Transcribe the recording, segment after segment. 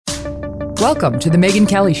Welcome to The Megyn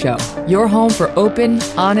Kelly Show, your home for open,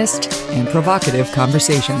 honest, and provocative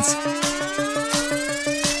conversations.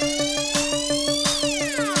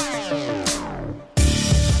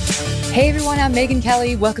 Hey everyone, I'm Megyn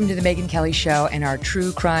Kelly. Welcome to The Megyn Kelly Show and our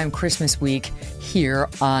True Crime Christmas Week here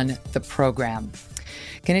on the program.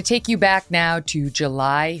 Going to take you back now to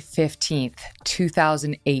July 15th,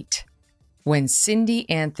 2008, when Cindy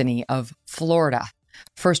Anthony of Florida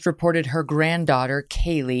first reported her granddaughter,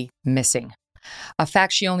 Kaylee, missing. A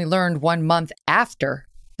fact she only learned 1 month after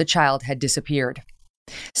the child had disappeared.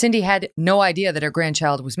 Cindy had no idea that her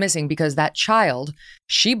grandchild was missing because that child,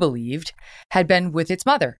 she believed, had been with its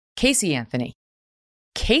mother, Casey Anthony.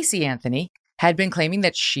 Casey Anthony had been claiming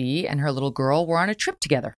that she and her little girl were on a trip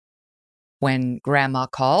together. When Grandma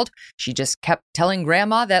called, she just kept telling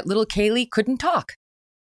Grandma that little Kaylee couldn't talk.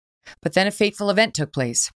 But then a fateful event took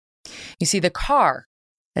place. You see, the car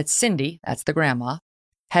that Cindy, that's the grandma,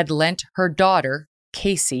 had lent her daughter,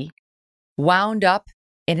 Casey, wound up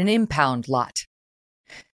in an impound lot.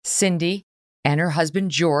 Cindy and her husband,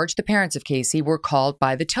 George, the parents of Casey, were called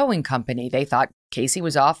by the towing company. They thought Casey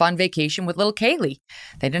was off on vacation with little Kaylee.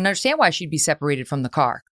 They didn't understand why she'd be separated from the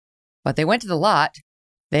car. But they went to the lot,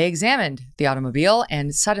 they examined the automobile,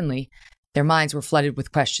 and suddenly their minds were flooded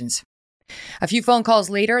with questions. A few phone calls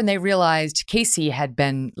later, and they realized Casey had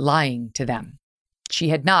been lying to them. She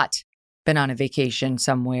had not been on a vacation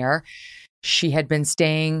somewhere. She had been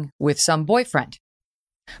staying with some boyfriend.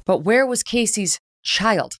 But where was Casey's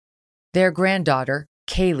child, their granddaughter,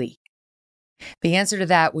 Kaylee? The answer to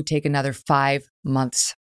that would take another 5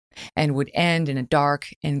 months and would end in a dark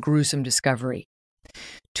and gruesome discovery.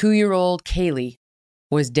 2-year-old Kaylee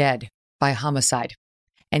was dead by homicide,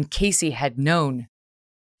 and Casey had known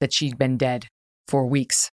that she'd been dead for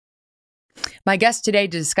weeks. My guests today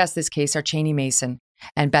to discuss this case are Cheney Mason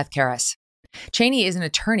and Beth Karras. Cheney is an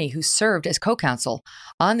attorney who served as co-counsel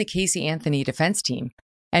on the Casey Anthony defense team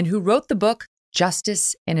and who wrote the book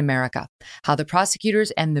Justice in America: How the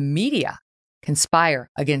Prosecutors and the Media Conspire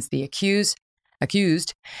Against the Accused.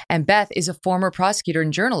 And Beth is a former prosecutor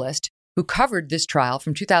and journalist who covered this trial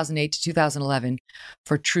from 2008 to 2011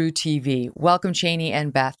 for True TV. Welcome, Cheney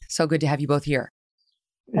and Beth. So good to have you both here.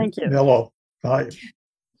 Thank you. Hello. Hi.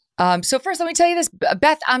 So first, let me tell you this,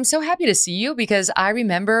 Beth, I'm so happy to see you because I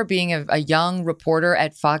remember being a young reporter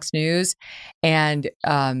at Fox News and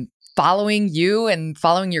following you and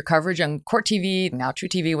following your coverage on Court TV, now True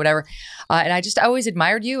TV, whatever. And I always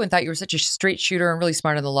admired you and thought you were such a straight shooter and really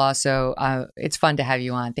smart on the law. So it's fun to have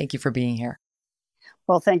you on. Thank you for being here.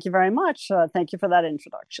 Well, thank you very much. Thank you for that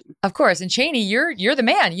introduction. Of course. And Cheney, you're the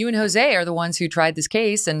man. You and Jose are the ones who tried this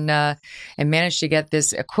case and managed to get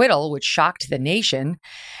this acquittal, which shocked the nation.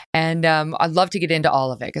 And I'd love to get into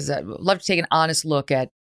all of it because I'd love to take an honest look at,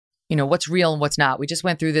 what's real and what's not. We just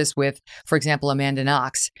went through this with, for example, Amanda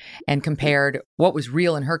Knox and compared what was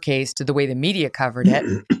real in her case to the way the media covered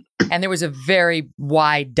it. And there was a very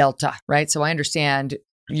wide delta, right? So I understand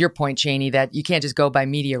your point, Cheney, that you can't just go by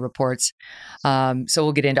media reports. So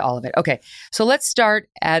we'll get into all of it. Okay, so let's start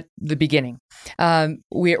at the beginning.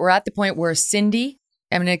 We're at the point where Cindy,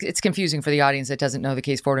 it's confusing for the audience that doesn't know the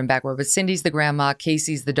case forward and backward, but Cindy's the grandma,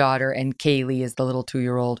 Casey's the daughter, and Kaylee is the little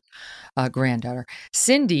 2-year-old granddaughter.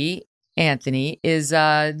 Cindy Anthony is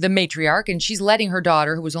the matriarch, and she's letting her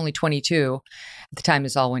daughter, who was only 22 at the time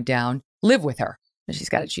this all went down, live with her.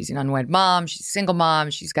 She's an unwed mom, she's a single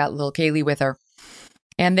mom, she's got little Kaylee with her.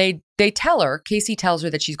 And they tell her, Casey tells her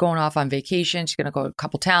that she's going off on vacation. She's going to go to a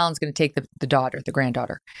couple towns, going to take the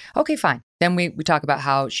granddaughter. Okay, fine. Then we talk about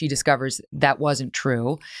how she discovers that wasn't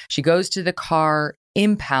true. She goes to the car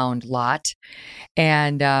impound lot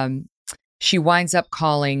and she winds up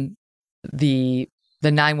calling the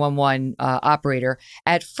 911 operator.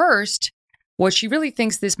 At first, what she really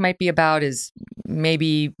thinks this might be about is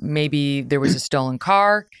maybe there was a stolen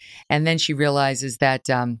car. And then she realizes that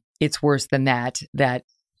it's worse than that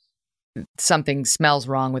something smells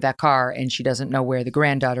wrong with that car and she doesn't know where the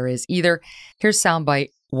granddaughter is either. Here's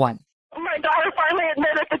soundbite 1. My daughter finally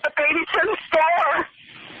admitted that the baby's in the store.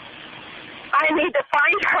 I need to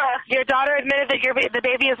find her. Your daughter admitted that the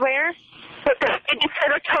baby is where? But the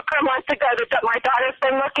babysitter took her a month ago that my daughter's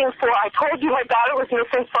been looking for. I told you my daughter was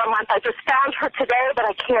missing for a month. I just found her today, but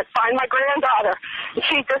I can't find my granddaughter. And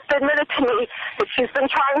she just admitted to me that she's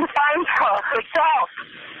been trying to find her herself.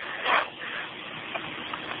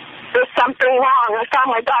 There's something wrong. I found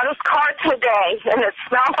my daughter's car today, and it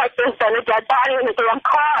smells like there's been a dead body in the damn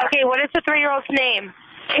car. Okay, what is the 3-year-old's name?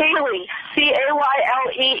 Kaylee,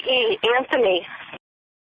 Caylee, Anthony.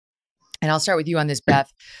 And I'll start with you on this,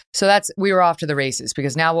 Beth. So we were off to the races,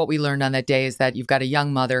 because now what we learned on that day is that you've got a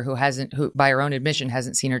young mother who by her own admission,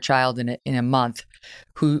 hasn't seen her child in a month,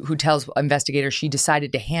 who tells investigators she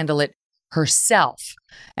decided to handle it herself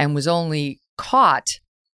and was only caught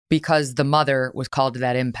because the mother was called to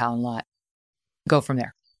that impound lot. Go from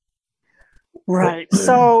there. Right.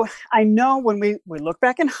 So I know when we look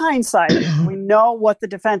back in hindsight, we know what the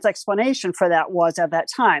defense explanation for that was at that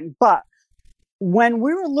time. But when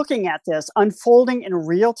we were looking at this unfolding in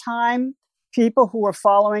real time, people who were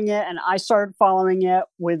following it, and I started following it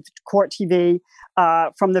with Court TV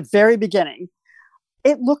from the very beginning,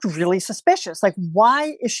 it looked really suspicious. Like,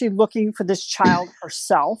 why is she looking for this child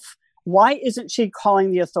herself? Why isn't she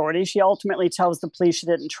calling the authorities? She ultimately tells the police she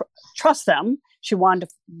didn't trust them. She wanted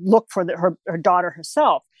to look for her daughter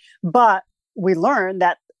herself. But we learned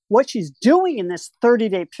that what she's doing in this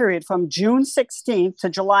 30-day period from June 16th to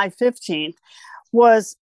July 15th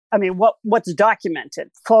was, I mean, what's documented,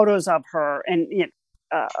 photos of her and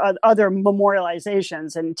other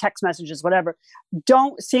memorializations and text messages, whatever,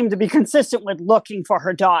 don't seem to be consistent with looking for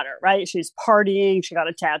her daughter, right? She's partying, she got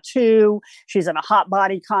a tattoo, she's in a hot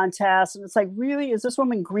body contest. And it's like, really, is this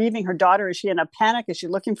woman grieving her daughter? Is she in a panic? Is she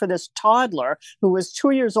looking for this toddler who was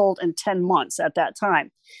 2 years old and 10 months at that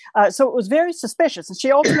time? So it was very suspicious. And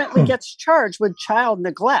she ultimately gets charged with child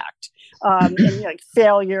neglect and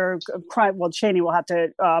failure, crime. Well, Cheney will have to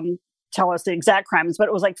tell us the exact crimes, but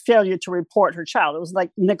it was like failure to report her child. It was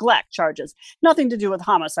like neglect charges, nothing to do with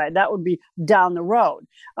homicide. That would be down the road.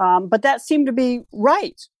 But that seemed to be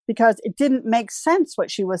right, because it didn't make sense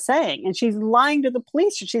what she was saying. And she's lying to the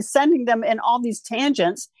police. She's sending them in all these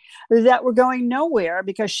tangents that were going nowhere,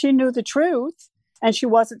 because she knew the truth and she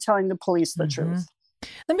wasn't telling the police the truth.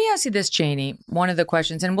 Let me ask you this, Cheney. One of the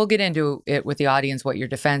questions, and we'll get into it with the audience, what your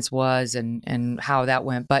defense was and how that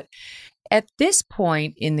went. But at this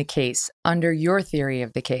point in the case, under your theory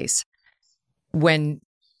of the case, when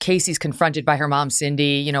Casey's confronted by her mom,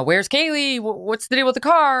 Cindy, where's Kaylee? What's the deal with the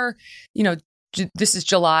car? This is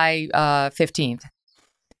July 15th.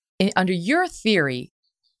 Under your theory,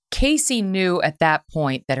 Casey knew at that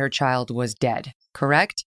point that her child was dead,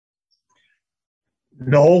 correct?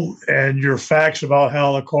 No, and your facts about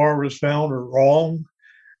how the car was found are wrong.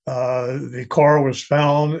 The car was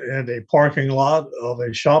found in a parking lot of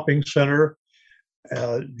a shopping center.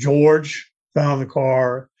 George found the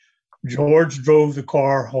car. George drove the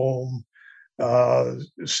car home.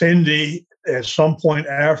 Cindy, at some point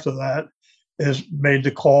after that, has made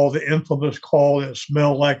the call, the infamous call that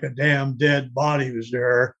smelled like a damn dead body was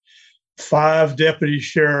there. 5 deputy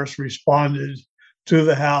sheriffs responded to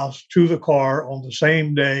the house, to the car on the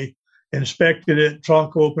same day, inspected it,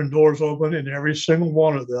 trunk open, doors open, and every single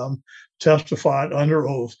one of them testified under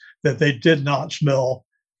oath that they did not smell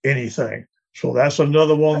anything. So that's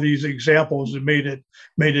another one of these examples that made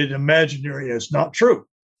it imaginary. It's not true.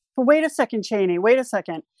 But wait a second, Cheney. Wait a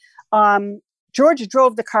second. George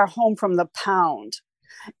drove the car home from the pound.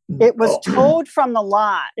 It was towed from the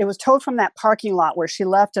lot. It was towed from that parking lot where she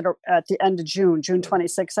left it at the end of June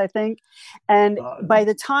 26th, I think. And by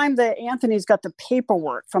the time the Anthonys got the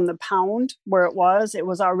paperwork from the pound where it was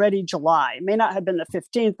already July. It may not have been the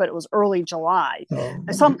 15th, but it was early July.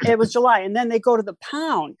 It was July. And then they go to the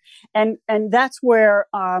pound. And that's where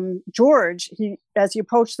George, as he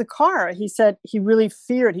approached the car, he said he really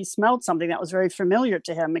feared, he smelled something that was very familiar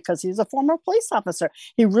to him because he's a former police officer.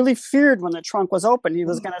 He really feared when the trunk was open, he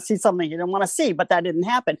was going to see something he didn't want to see, but that didn't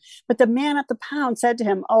happen. But the man at the pound said to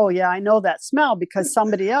him, "Oh yeah, I know that smell because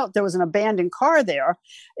somebody else, there was an abandoned car there.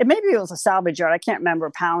 Maybe it was a salvage yard. I can't remember,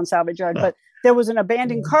 a pound salvage yard, but there was an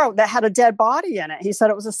abandoned car that had a dead body in it." He said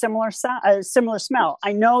it was a similar smell.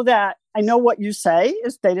 I know what you say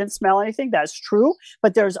is they didn't smell anything. That's true.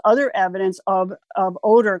 But there's other evidence of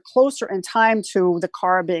odor closer in time to the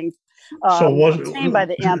car being obtained by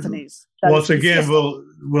the Anthonys. Once again,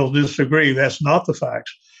 we'll disagree. That's not the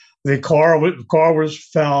facts. The car was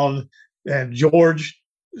found, and George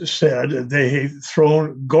said they had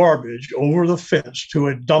thrown garbage over the fence to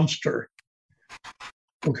a dumpster.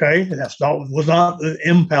 Okay, was not the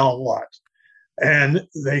impound lot. And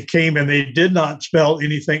they came and they did not smell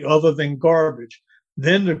anything other than garbage.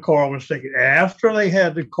 Then the car was taken. After they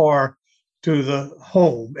had the car to the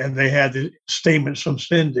home and they had the statements from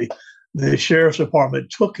Cindy, the sheriff's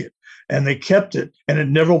department took it and they kept it, and it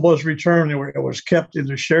never was returned. It was kept in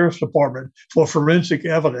the sheriff's department for forensic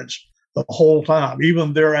evidence the whole time.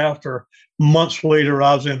 Even thereafter, months later,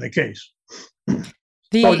 I was in the case.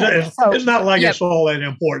 It's not like it's all that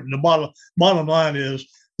important. The bottom line is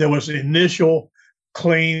there was an initial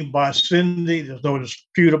claim by Cindy. There's no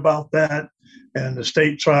dispute about that. And the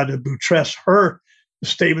state tried to buttress her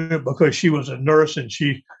statement because she was a nurse and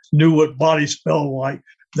she knew what bodies smelled like.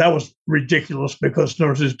 That was ridiculous because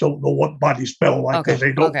nurses don't know what bodies smell like because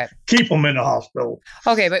they don't keep them in the hospital.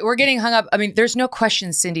 Okay, but we're getting hung up. I mean, there's no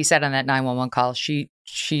question Cindy said on that 911 call. She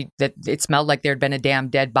that it smelled like there'd been a damn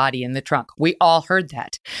dead body in the trunk. We all heard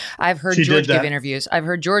that. I've heard George give interviews. I've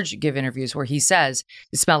heard George give interviews where he says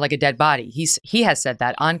it smelled like a dead body. He has said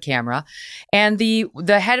that on camera. And the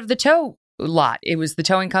head of the tow lot, it was the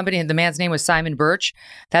towing company, and the man's name was Simon Birch.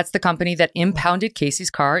 That's the company that impounded Casey's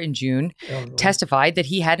car in June, testified that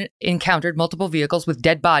he had encountered multiple vehicles with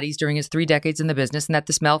dead bodies during his 3 decades in the business, and that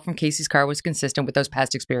the smell from Casey's car was consistent with those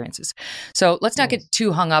past experiences. So let's not get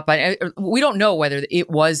too hung up on it. We don't know whether it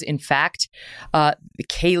was, in fact,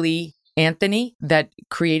 Kaylee Anthony that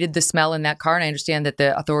created the smell in that car. And I understand that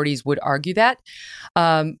the authorities would argue that.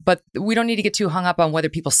 But we don't need to get too hung up on whether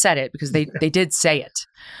people said it, because they did say it.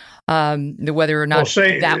 Whether or not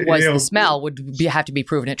that was the smell would have to be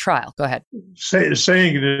proven at trial. Go ahead.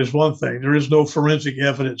 Saying it is one thing. There is no forensic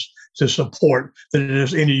evidence to support that it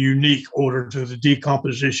is any unique odor to the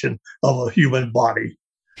decomposition of a human body.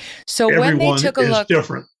 So when they took a look,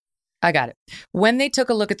 different. I got it. When they took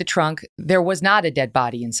a look at the trunk, there was not a dead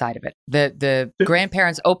body inside of it. The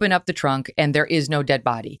grandparents open up the trunk and there is no dead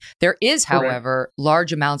body. There is, however,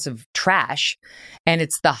 large amounts of trash, and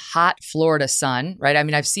it's the hot Florida sun, right? I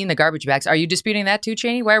mean, I've seen the garbage bags. Are you disputing that too,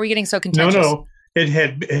 Cheney? Why are we getting so contentious? No. It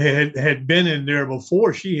had been in there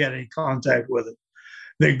before she had any contact with it.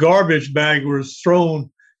 The garbage bag was thrown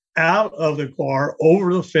out of the car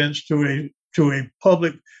over the fence to a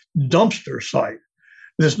public dumpster site.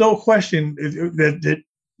 There's no question that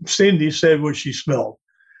Cindy said what she smelled.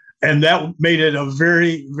 And that made it a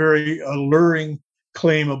very, very alluring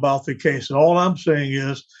claim about the case. And all I'm saying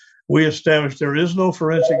is we established there is no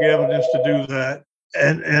forensic evidence to do that.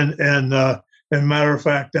 And matter of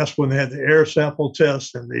fact, that's when they had the air sample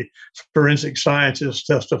test and the forensic scientists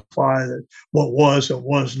testify that what was and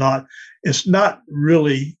was not. It's not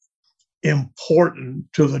really important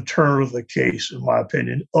to the turn of the case, in my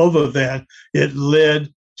opinion, other than it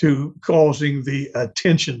led to causing the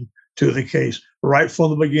attention to the case right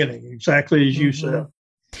from the beginning, exactly as you said.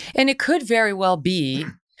 And it could very well be,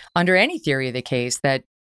 under any theory of the case, that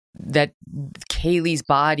Kaylee's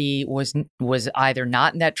body was either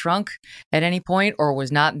not in that trunk at any point, or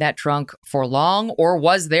was not in that trunk for long, or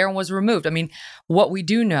was there and was removed. I mean, what we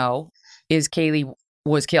do know is Kaylee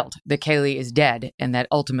was killed, that Kaylee is dead, and that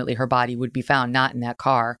ultimately her body would be found not in that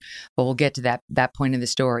car. But we'll get to that point in the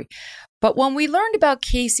story. But when we learned about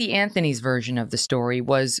Casey Anthony's version of the story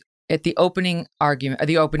was at the opening argument,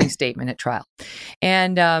 the opening statement at trial,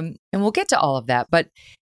 and we'll get to all of that. But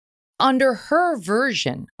under her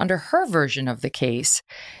version of the case,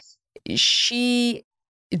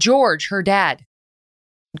 George, her dad,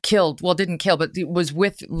 didn't kill, but was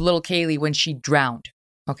with little Kaylee when she drowned.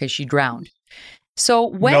 Okay, she drowned. So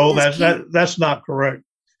when that's not correct.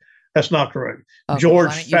 That's not correct. Okay,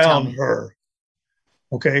 George found her.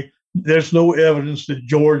 Okay. There's no evidence that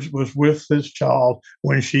George was with this child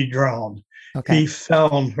when she drowned. Okay. He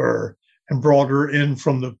found her and brought her in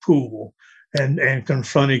from the pool and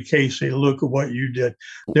confronted Casey. Look at what you did.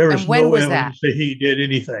 There is no evidence that he did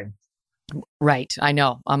anything. Right. I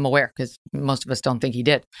know. I'm aware, because most of us don't think he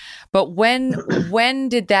did. But when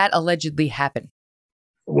did that allegedly happen?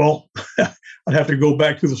 Well, I'd have to go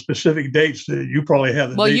back to the specific dates. You probably have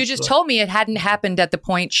the dates. Well, you just told me it hadn't happened at the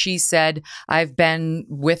point she said, I've been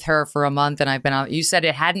with her for a month and I've been out. You said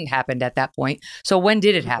it hadn't happened at that point. So when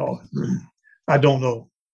did it happen? I don't know.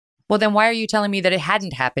 Well, then why are you telling me that it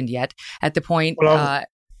hadn't happened yet at the point? Yeah,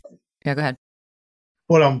 go ahead.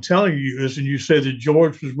 What I'm telling you is, and you said that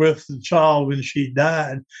George was with the child when she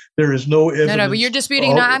died, there is no evidence. No, but you're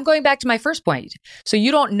disputing. No, I'm going back to my first point. So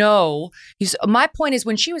you don't know. My point is,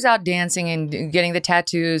 when she was out dancing and getting the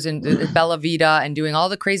tattoos and Bella Vita and doing all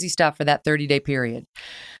the crazy stuff for that 30-day period,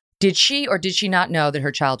 did she or did she not know that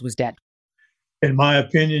her child was dead? In my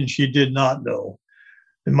opinion, she did not know.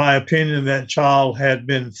 In my opinion, that child had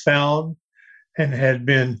been found and had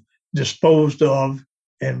been disposed of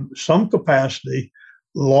in some capacity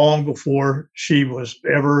long before she was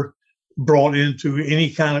ever brought into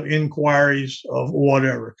any kind of inquiries of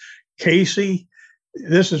whatever. Casey,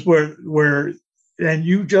 this is where, and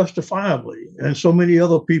you justifiably, and so many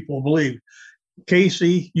other people believe,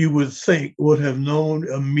 Casey, you would think, would have known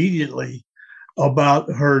immediately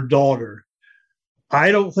about her daughter.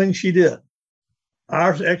 I don't think she did.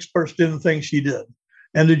 Our experts didn't think she did,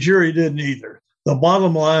 and the jury didn't either. The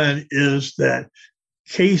bottom line is that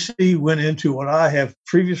Casey went into what I have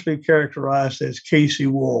previously characterized as Casey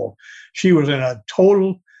World. She was in a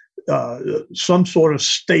total, some sort of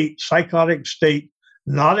state, psychotic state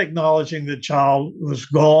not acknowledging the child was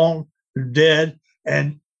gone, dead,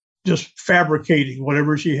 and just fabricating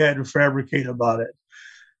whatever she had to fabricate about it.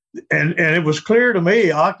 And it was clear to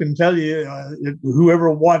me, I can tell you,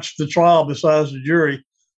 whoever watched the trial besides the jury,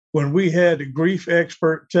 when we had a grief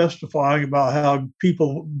expert testifying about how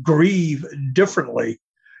people grieve differently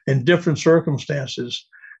in different circumstances,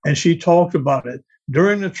 and she talked about it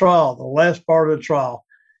during the trial, the last part of the trial,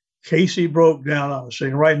 Casey broke down. I was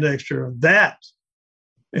sitting right next to her. That,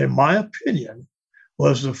 in my opinion,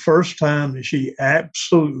 was the first time that she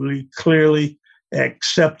absolutely clearly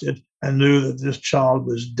accepted and knew that this child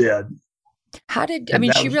was dead.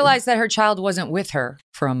 She realized that her child wasn't with her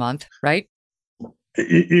for a month, right?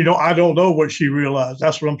 I don't know what she realized.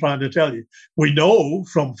 That's what I'm trying to tell you. We know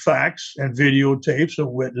from facts and videotapes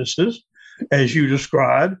and witnesses, as you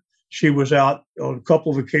described, she was out on a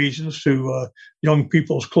couple of occasions to young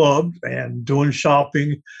people's club and doing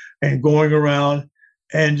shopping and going around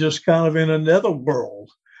and just kind of in another world.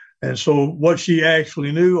 And so what she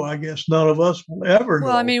actually knew, I guess none of us will ever know.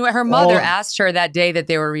 Well, I mean, her mother asked her that day that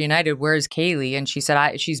they were reunited, where's Kaylee? And she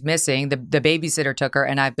said, she's missing. The babysitter took her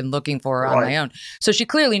and I've been looking for her on my own. So she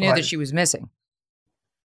clearly knew that she was missing.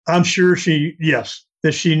 I'm sure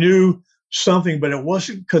that she knew something, but it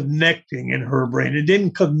wasn't connecting in her brain. It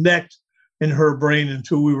didn't connect in her brain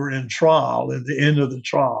until we were in trial, at the end of the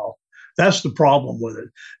trial. That's the problem with it.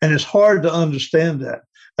 And it's hard to understand that.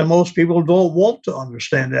 And most people don't want to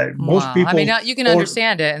understand that. Most people. I mean, you can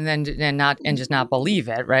understand it and just not believe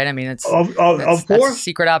it, right? I mean, it's of course that's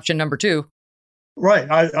secret option number 2. Right.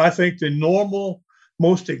 I think the normal,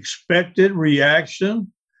 most expected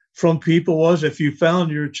reaction from people was if you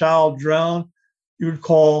found your child drowned, you would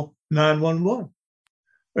call 911,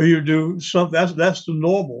 or you do something. That's the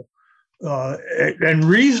normal and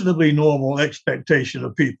reasonably normal expectation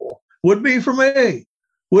of people. Would be for me,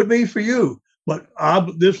 would be for you. But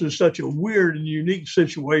this is such a weird and unique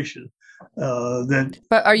situation that.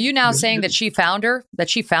 But are you now saying that she found her?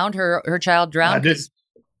 That she found her child drowned?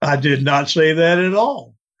 I did not say that at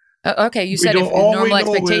all. Okay, you said if normal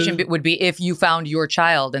expectation would be if you found your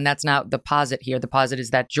child, and that's not the posit here. The posit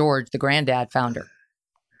is that George, the granddad, found her.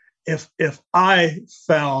 If I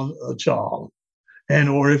found a child,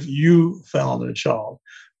 or if you found a child,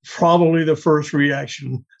 probably the first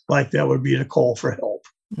reaction like that would be to call for help.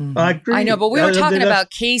 Mm-hmm. I agree. I know, but we were talking about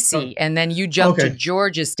Casey, and then you jumped to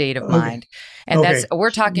George's state of mind, and we're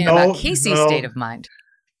talking about Casey's state of mind.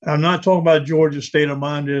 I'm not talking about George's state of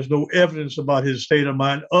mind. There's no evidence about his state of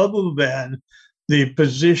mind other than the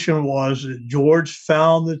position was that George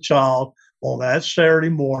found the child on that Saturday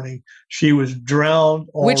morning. She was drowned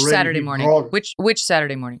already. Which Saturday morning? Which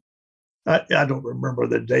Saturday morning? I don't remember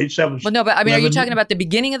the date. Well, no, but I mean, are you talking about the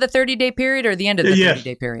beginning of the 30-day period or the end of the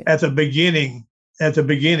 30-day period? At the beginning.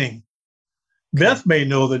 Beth may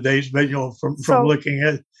know the dates, but from looking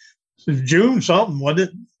at June something, wasn't it?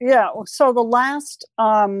 Yeah. So the last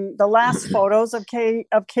photos of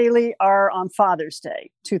Kaylee are on Father's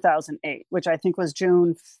Day, 2008, which I think was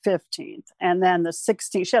June 15th, and then the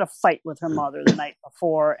 16th. She had a fight with her mother the night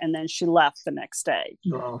before, and then she left the next day.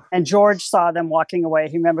 Oh. And George saw them walking away.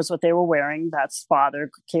 He remembers what they were wearing. That's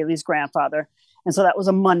Kaylee's grandfather, and so that was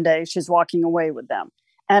a Monday. She's walking away with them.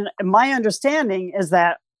 And my understanding is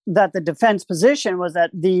that the defense position was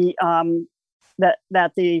that the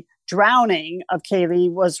drowning of Kaylee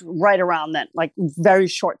was right around then, like very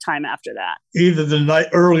short time after that. Either the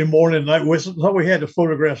early morning night. So we had the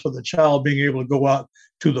photographs of the child being able to go out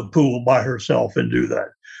to the pool by herself and do that.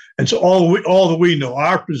 And so all that we know,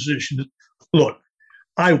 our position. Look,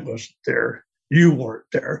 I wasn't there. You weren't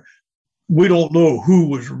there. We don't know who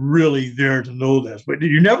was really there to know this, but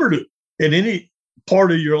you never do in any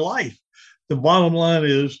part of your life. The bottom line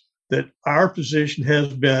is that our position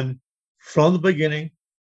has been from the beginning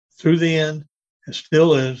through the end, and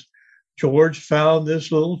still is. George found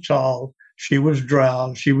this little child. She was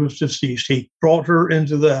drowned. She was deceased. He brought her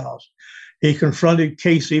into the house. He confronted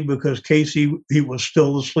Casey because he was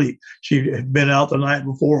still asleep. She had been out the night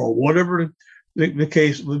before or whatever the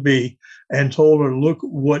case would be, and told her, look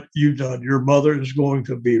what you've done. Your mother is going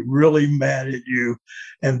to be really mad at you.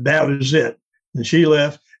 And that was it. And she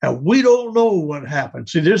left. And we don't know what happened.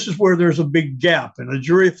 See, this is where there's a big gap, and the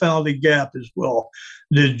jury found a gap as well.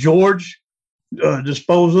 Did George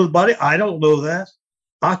dispose of the body? I don't know that.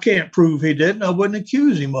 I can't prove he didn't. I wouldn't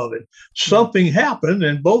accuse him of it. Something happened,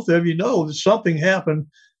 and both of you know that something happened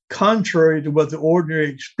contrary to what the ordinary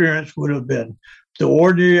experience would have been. The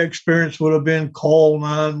ordinary experience would have been call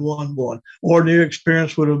 911. Ordinary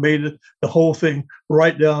experience would have made the whole thing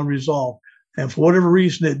right down resolved. And for whatever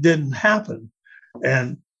reason, it didn't happen.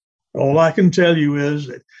 And All I can tell you is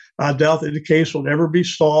that I doubt that the case will ever be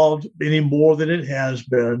solved any more than it has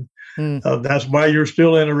been. That's why you're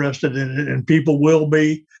still interested in it, and people will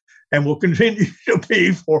be and will continue to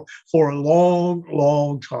be for a long,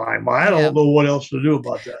 long time. I don't know what else to do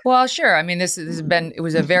about that. Well, sure. I mean, it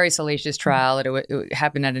was a very salacious trial. It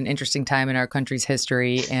happened at an interesting time in our country's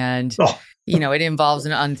history. And, it involves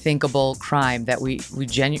an unthinkable crime that we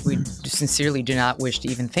sincerely do not wish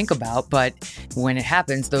to even think about. But when it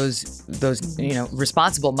happens, those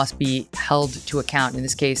responsible must be held to account. In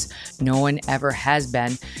this case, no one ever has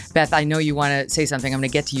been. Beth, I know you want to say something. I'm going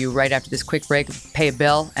to get to you right after this quick break, pay a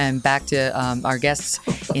bill, and back to our guests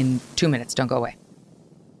in 2 minutes. Don't go away.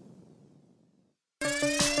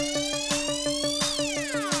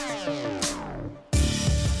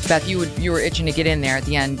 Beth, you were itching to get in there at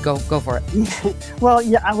the end. Go for it. Well,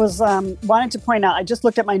 yeah, I was wanting to point out, I just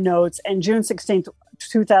looked at my notes, and June 16th,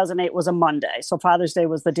 2008 was a Monday. So Father's Day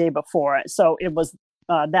was the day before it. So it was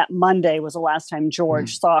that Monday was the last time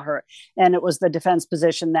George saw her. And it was the defense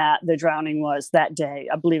position that the drowning was that day.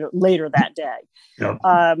 I believe later that day. Yep.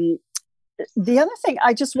 The other thing,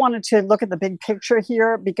 I just wanted to look at the big picture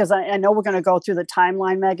here, because I know we're going to go through the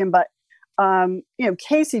timeline, Megyn, but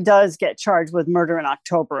Casey does get charged with murder in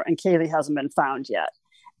October, and Kaylee hasn't been found yet.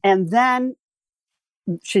 And then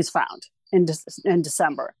she's found in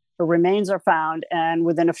December. Her remains are found, and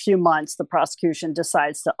within a few months, the prosecution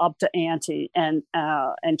decides to up the ante and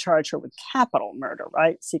charge her with capital murder,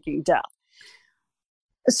 right? Seeking death.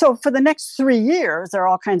 So for the next 3 years, there are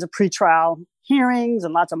all kinds of pretrial hearings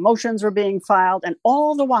and lots of motions were being filed. And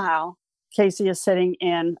all the while, Casey is sitting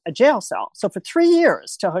in a jail cell. So for 3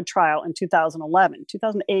 years till her trial in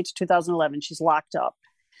 2008 to 2011, she's locked up.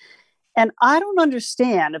 And I don't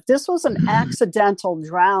understand, if this was an accidental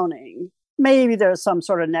drowning, maybe there's some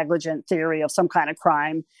sort of negligent theory of some kind of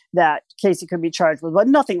crime that Casey could be charged with, but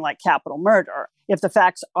nothing like capital murder. If the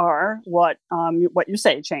facts are what you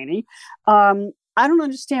say, Cheney, I don't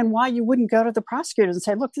understand why you wouldn't go to the prosecutors and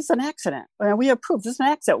say, look, this is an accident. We have proof this is an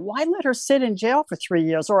accident. Why let her sit in jail for 3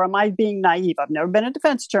 years? Or am I being naive? I've never been a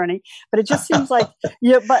defense attorney, but it just seems like,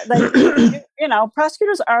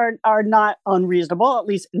 prosecutors are not unreasonable, at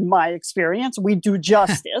least in my experience. We do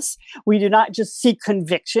justice. We do not just seek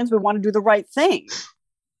convictions. We want to do the right thing.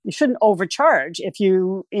 You shouldn't overcharge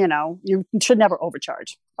you should never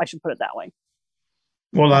overcharge. I should put it that way.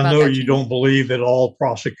 Well, I know you don't believe that all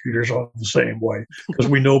prosecutors are the same way, because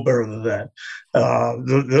we know better than that.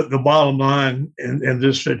 The bottom line in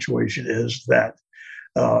this situation is that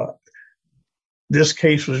this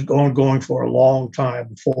case was going for a long time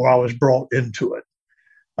before I was brought into it.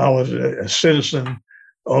 I was a citizen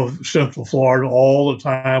of Central Florida all the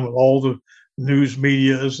time, with all the news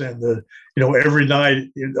medias and every night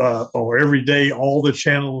or every day, all the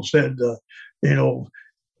channels said,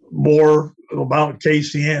 more about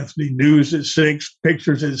Casey Anthony, news at 6,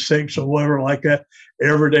 pictures at 6, or whatever like that,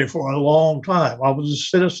 every day for a long time. I was a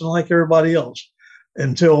citizen like everybody else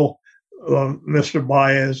until Mr.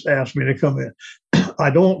 Baez asked me to come in. I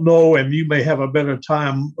don't know, and you may have a better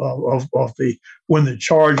time of when the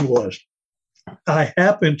charge was. I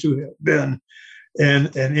happened to have been in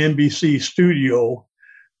an NBC studio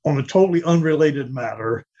on a totally unrelated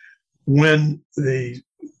matter when the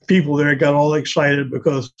people there got all excited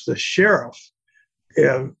because the sheriff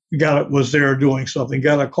was there doing something,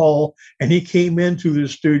 got a call, and he came into the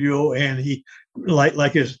studio, and he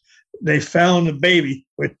they found a baby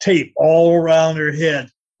with tape all around her head,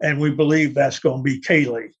 and we believe that's going to be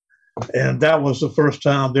Kaylee. And that was the first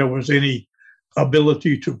time there was any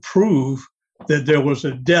ability to prove that there was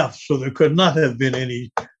a death, so there could not have been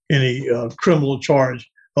any criminal charge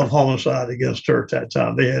of homicide against her at that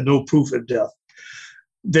time. They had no proof of death.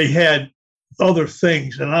 They had other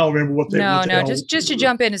things, and I don't remember what they were. No, just to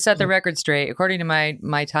jump in and set the record straight, according to my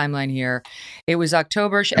timeline here, it was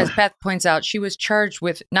October. As Beth points out, she was charged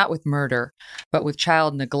with, not with murder, but with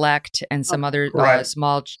child neglect and some other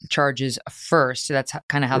small charges first. So that's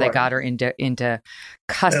kind of how they got her into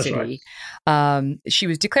custody. She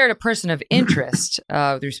was declared a person of interest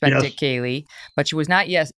with respect to Kaylee, but she was not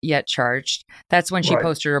yet charged. That's when she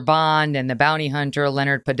posted her bond, and the bounty hunter,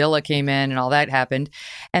 Leonard Padilla, came in, and all that happened.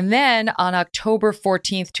 And then on October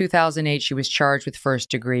 14th, 2008, she was charged with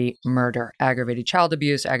first-degree murder, aggravated child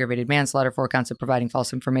abuse, aggravated manslaughter, 4 counts of providing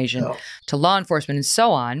false information to law enforcement, and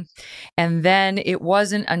so on. And then it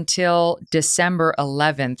wasn't until December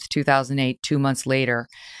 11th, 2008, 2 months later,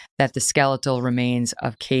 that the skeletal remains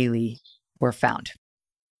of Kaylee were found.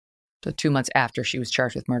 So 2 months after she was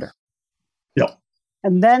charged with murder. Yep.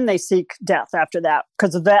 And then they seek death after that,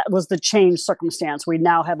 because that was the changed circumstance. We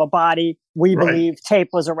now have a body we Right. believe tape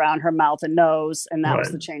was around her mouth and nose, and that was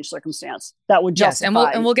Right. the changed circumstance that would Yes,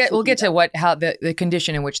 justify. and we'll get to how the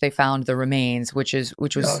condition in which they found the remains, which was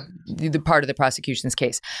the part of the prosecution's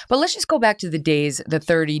case. But let's just go back to the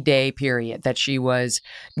 30-day period that she was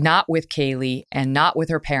not with Kaylee and not with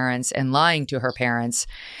her parents and lying to her parents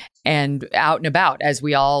and out and about, as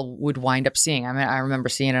we all would wind up seeing. I mean, I remember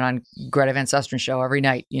seeing it on Greta Van Susten's show every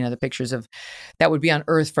night, the pictures of that would be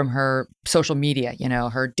unearthed from her social media,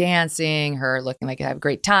 her dancing, her looking like have a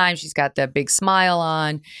great time. She's got the big smile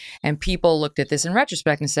on, and people looked at this in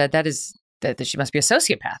retrospect and said that she must be a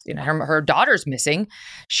sociopath. Her daughter's missing.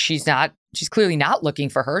 She's clearly not looking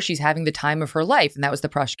for her. She's having the time of her life. And that was the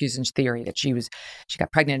prosecution's theory, that she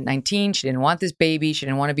got pregnant at 19. She didn't want this baby. She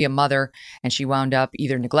didn't want to be a mother. And she wound up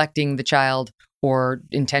either neglecting the child or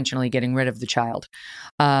intentionally getting rid of the child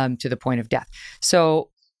to the point of death. So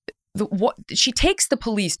she takes the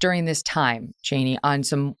police during this time, Janie, on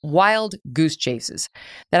some wild goose chases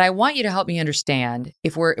that I want you to help me understand.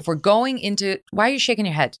 If we're going into, why are you shaking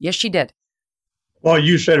your head? Yes, she did. Well,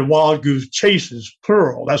 you said wild goose chases,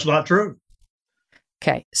 plural. That's not true.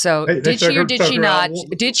 Okay, so did she or did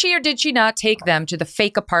she not take them to the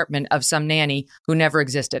fake apartment of some nanny who never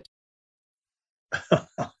existed?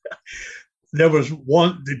 There was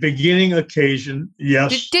the beginning occasion,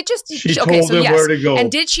 yes. She told them yes. where to go.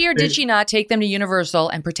 And did she or did she not take them to Universal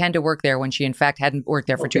and pretend to work there when she in fact hadn't worked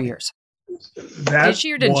there for 2 years? Did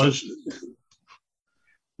she or didn't she?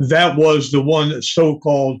 That was the one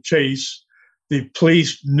so-called chase. The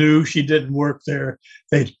police knew she didn't work there.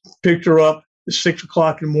 They picked her up at 6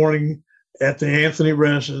 o'clock in the morning at the Anthony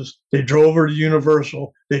residence. They drove her to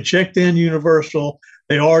Universal. They checked in Universal.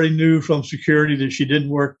 They already knew from security that she didn't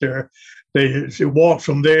work there. She walked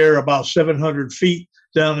from there about 700 feet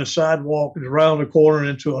down the sidewalk and around the corner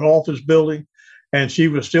into an office building. And she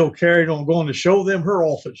was still carrying on going to show them her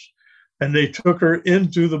office. And they took her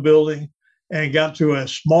into the building and got to a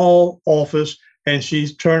small office. And she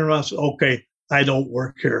turned around and said, okay, I don't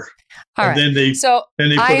work here. All right. Then they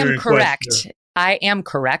put I her am in correct. question. I am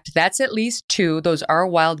correct. That's at least 2. Those are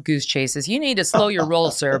wild goose chases. You need to slow your roll,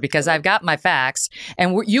 sir, because I've got my facts.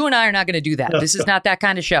 And you and I are not going to do that. This is not that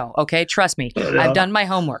kind of show. Okay. Trust me. I've done my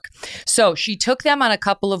homework. So she took them on a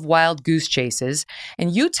couple of wild goose chases.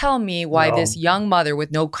 And you tell me why this young mother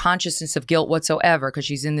with no consciousness of guilt whatsoever, because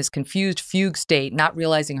she's in this confused fugue state, not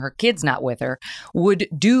realizing her kid's not with her, would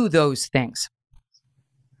do those things.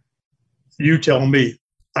 You tell me.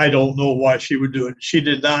 I don't know why she would do it. She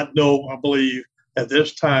did not know, I believe, at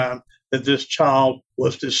this time that this child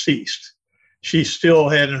was deceased. She still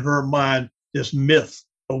had in her mind this myth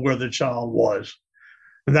of where the child was.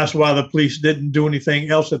 And that's why the police didn't do anything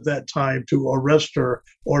else at that time to arrest her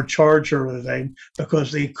or charge her or anything,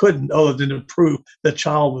 because they couldn't, other than to prove the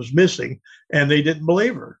child was missing, and they didn't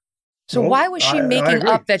believe her. So why was she making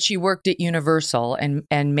up that she worked at Universal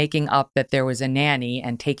and making up that there was a nanny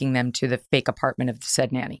and taking them to the fake apartment of the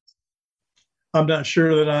said nanny? I'm not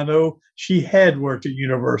sure that I know. She had worked at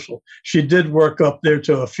Universal. She did work up there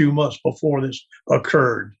till a few months before this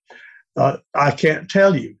occurred. I can't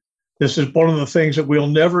tell you. This is one of the things that we'll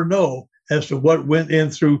never know as to what went in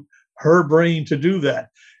through her brain to do that.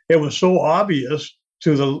 It was so obvious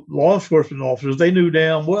to the law enforcement officers. They knew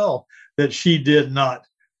damn well that she did not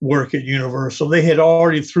work at Universal. They had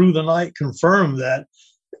already through the night confirmed that.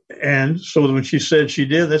 And so when she said she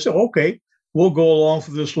did, they said, okay, we'll go along for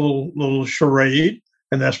this little charade.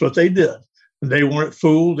 And that's what they did. And they weren't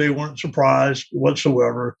fooled. They weren't surprised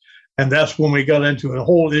whatsoever. And that's when we got into a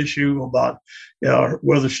whole issue about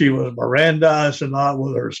whether she was Mirandized or not,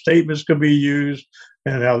 whether her statements could be used,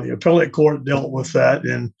 and how the appellate court dealt with that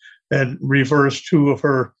and reversed 2 of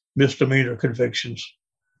her misdemeanor convictions.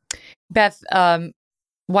 Beth,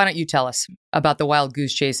 why don't you tell us about the wild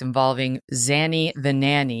goose chase involving Zanny the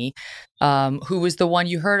nanny, who was the one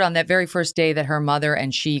you heard on that very first day that her mother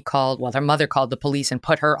and she called, her mother called the police and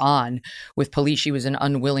put her on with police. She was an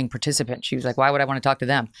unwilling participant. She was like, why would I want to talk to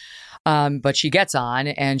them? But she gets on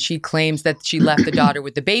and she claims that she left the daughter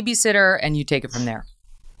with the babysitter, and you take it from there.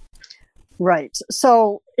 Right.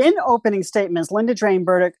 So in opening statements, Linda Drain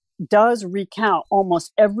Burdick does recount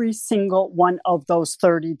almost every single one of those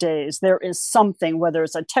 30 days. There is something, whether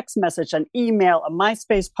it's a text message, an email, a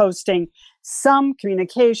MySpace posting, some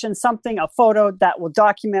communication, something, a photo that will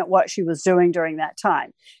document what she was doing during that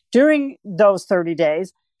time. During those 30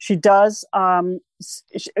 days, she does tell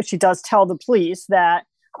the police that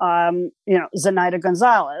Zenaida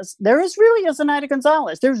Gonzalez. There is really a Zenaida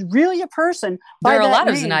Gonzalez. There's really a person. There are a lot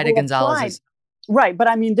of Zenaida Gonzalez's. Right. But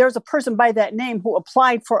I mean, there's a person by that name who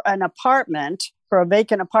applied for a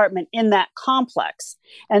vacant apartment in that complex.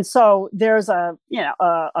 And so there's a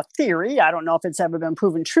theory, I don't know if it's ever been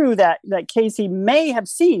proven true, that Casey may have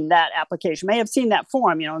seen that application, may have seen that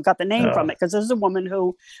form, and got the name from it, because this is a woman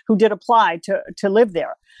who did apply to live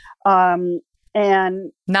there.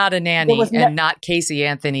 And not a nanny, and not Casey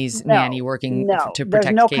Anthony's nanny working to protect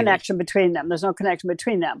there's no Kaylee. connection between them. There's no connection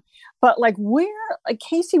between them. But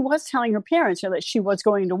Casey was telling her parents that she was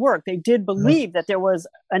going to work. They did believe that there was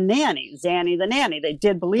a nanny, Zanny the nanny. They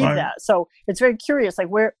did believe that. So it's very curious,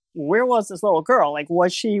 where was this little girl?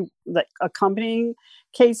 Was she accompanying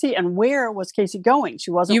Casey, and where was Casey going?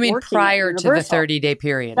 She wasn't. You mean working prior to the 30-day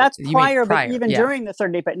period? That's prior, but even during the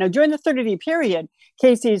 30-day period. Now, during the 30-day period,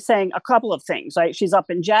 Casey is saying a couple of things, right? She's up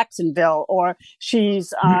in Jacksonville, or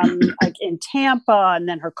she's in Tampa, and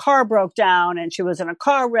then her car broke down, and she was in a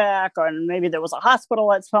car wreck, or maybe there was a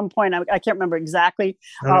hospital at some point. I can't remember exactly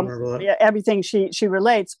everything she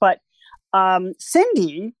relates, but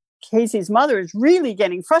Cindy, Casey's mother, is really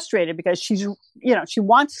getting frustrated because she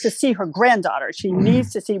wants to see her granddaughter. She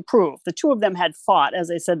needs to see proof. The two of them had fought,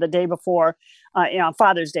 as I said, the day before, on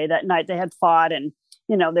Father's Day. That night they had fought, and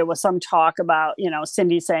there was some talk about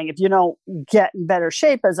Cindy saying, if you don't get in better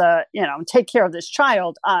shape take care of this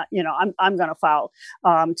child, I'm going to file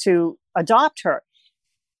to adopt her.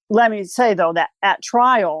 Let me say though that at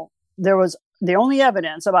trial there was. The only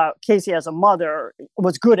evidence about Casey as a mother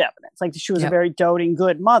was good evidence. She was a very doting,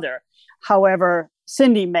 good mother. However,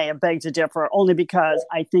 Cindy may have begged to differ, only because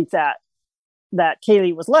I think that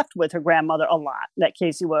Kaylee was left with her grandmother a lot, that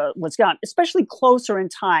Casey was gone, especially closer in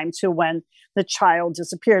time to when the child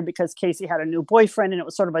disappeared, because Casey had a new boyfriend, and it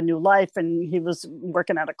was sort of a new life, and he was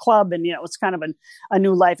working at a club, and it was kind of a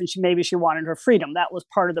new life, and she wanted her freedom. That was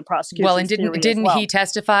part of the prosecution. Well, and didn't he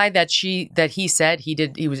testify that he said he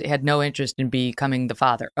had no interest in becoming a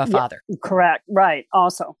father? Yeah, correct. Right.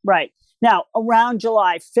 Also, right. Now, around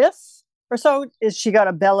July 5th or so, she got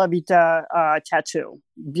a Bella Vita tattoo,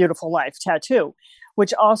 beautiful life tattoo,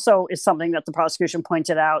 which also is something that the prosecution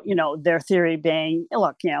pointed out, their theory being,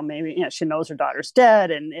 look, maybe, she knows her daughter's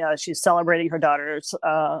dead, and she's celebrating her daughter's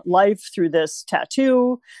life through this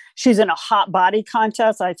tattoo. She's in a hot body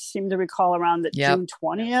contest. I seem to recall around June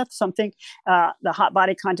 20th, something, the hot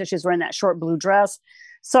body contest. She's wearing that short blue dress.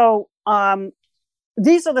 So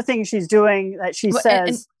these are the things she's doing that she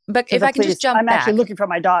says. But if I can just jump back. I'm actually looking for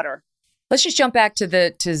my daughter. Let's just jump back to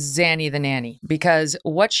Zanny the nanny, because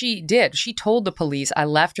what she did, she told the police, I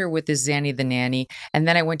left her with this Zanny the nanny, and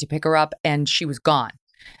then I went to pick her up, and she was gone.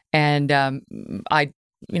 And I've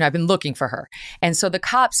been looking for her. And so the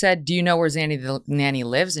cop said, do you know where Zanny the nanny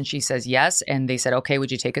lives? And she says, yes. And they said, okay,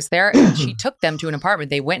 would you take us there? And she took them to an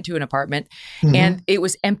apartment. They went to an apartment, and it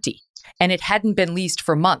was empty. And it hadn't been leased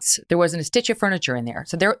for months. There wasn't a stitch of furniture in there.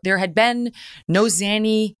 So there had been no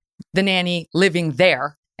Zanny the nanny living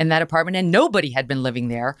there in that apartment, and nobody had been living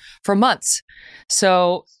there for months.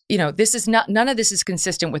 So, this is none of this is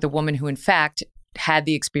consistent with a woman who, in fact, had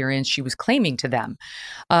the experience she was claiming to them.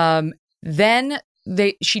 Then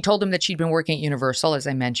she told them that she'd been working at Universal, as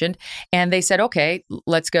I mentioned, and they said, okay,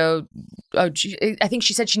 let's go. I think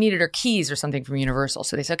she said she needed her keys or something from Universal.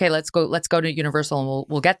 So they said, okay, let's go to Universal and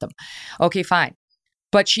we'll get them. Okay, fine.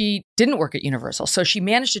 But she didn't work at Universal. So she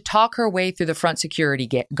managed to talk her way through the front security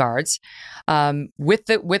guards with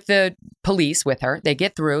the police with her. They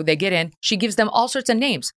get through, they get in. She gives them all sorts of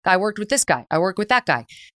names. I worked with this guy. I worked with that guy.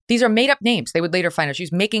 These are made up names. They would later find out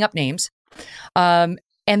she's making up names. And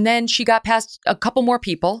then she got past a couple more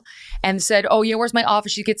people and said, oh, yeah, where's my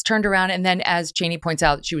office? She gets turned around. And then, as Cheney points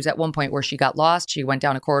out, she was at one point where she got lost. She went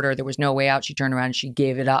down a corridor. There was no way out. She turned around and she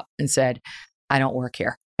gave it up and said, I don't work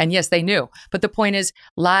here. And yes, they knew. But the point is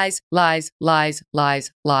lies, lies, lies,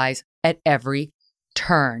 lies, lies at every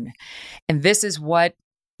turn. And this is one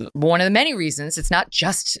of the many reasons. It's not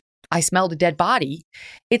just I smelled a dead body.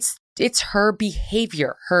 It's her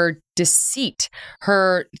behavior, her deceit,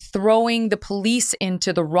 her throwing the police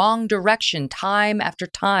into the wrong direction time after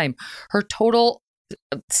time, her total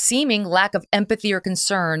seeming lack of empathy or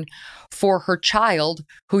concern for her child,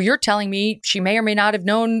 who you're telling me she may or may not have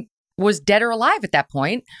known was dead or alive at that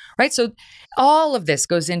point, right? So all of this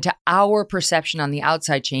goes into our perception on the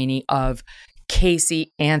outside, Cheney, of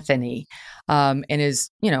Casey Anthony, and is,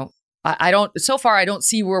 I don't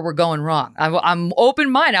see where we're going wrong. I'm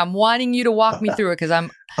open-minded. I'm wanting you to walk me through it, because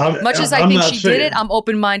much as I think she did it, I'm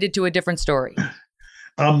open-minded to a different story.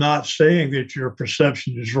 I'm not saying that your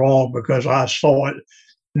perception is wrong, because I saw it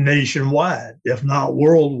nationwide, if not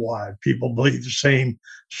worldwide. People believe the same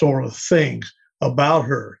sort of things about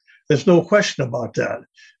her. There's no question about that.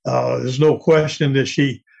 There's no question that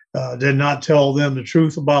she did not tell them the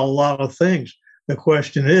truth about a lot of things. The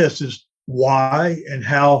question is why and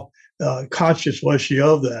how conscious was she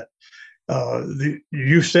of that?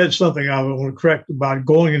 You said something I want to correct about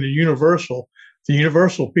going into Universal. The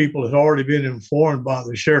Universal people had already been informed by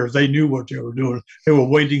the sheriff. They knew what they were doing. They were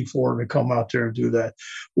waiting for him to come out there and do that.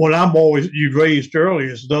 What you raised earlier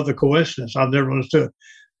is another coincidence I've never understood.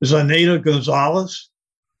 Zenaida Gonzalez,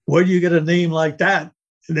 where do you get a name like that?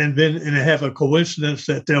 And then have a coincidence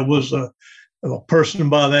that there was a person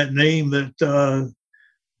by that name that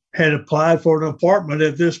had applied for an apartment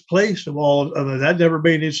at this place. That never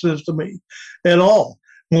made any sense to me at all.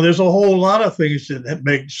 Well, there's a whole lot of things that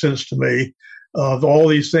make sense to me. All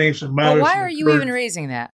these things that matter. But why are you even raising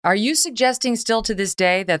that? Are you suggesting still to this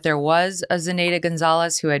day that there was a Zenaida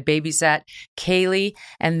Gonzalez who had babysat Kaylee,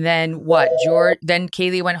 and then then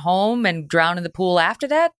Kaylee went home and drowned in the pool after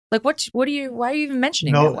that? Like, why are you even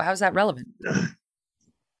mentioning that? How's that relevant?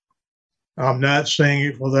 I'm not saying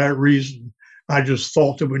it for that reason. I just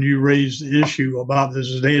thought that when you raised the issue about this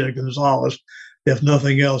Zenaida Gonzalez, if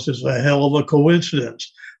nothing else, it's a hell of a coincidence.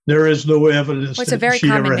 There is no evidence that she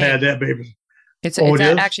ever had that baby. It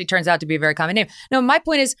actually turns out to be a very common name. No, my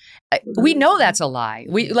point is, we know that's a lie.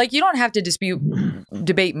 You don't have to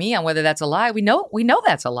debate me on whether that's a lie. We know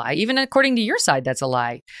that's a lie. Even according to your side, that's a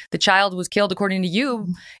lie. The child was killed, according to you,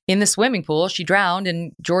 in the swimming pool. She drowned,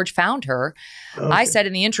 and George found her. Okay. I said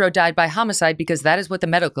in the intro, died by homicide, because that is what the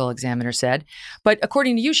medical examiner said. But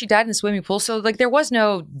according to you, she died in the swimming pool. So, there was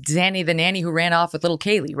no Zanny the nanny who ran off with little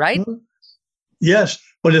Kaylee, right? Mm-hmm. Yes,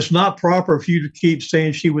 but it's not proper for you to keep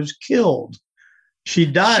saying she was killed. She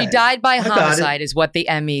died. She died by homicide, is what the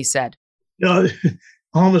ME said.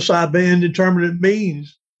 Homicide by indeterminate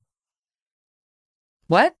means.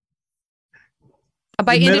 What?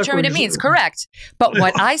 By indeterminate means, correct. But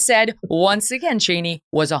what I said, once again, Cheney,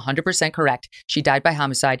 was 100% correct. She died by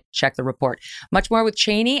homicide. Check the report. Much more with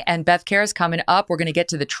Cheney and Beth Karras coming up. We're going to get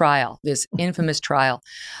to the trial, this infamous trial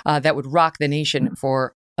that would rock the nation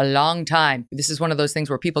for a long time. This is one of those things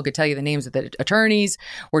where people could tell you the names of the attorneys.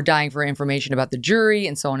 We're dying for information about the jury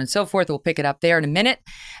and so on and so forth. We'll pick it up there in a minute.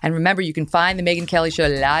 And remember, you can find the Megyn Kelly Show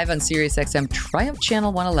live on SiriusXM Triumph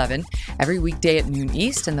Channel 111 every weekday at noon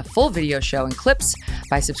East, and the full video show and clips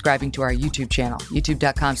by subscribing to our YouTube channel,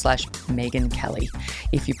 youtube.com/Megyn Kelly.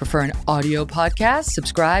 If you prefer an audio podcast,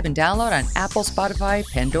 subscribe and download on Apple, Spotify,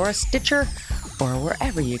 Pandora, Stitcher, or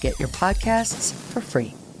wherever you get your podcasts for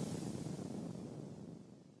free.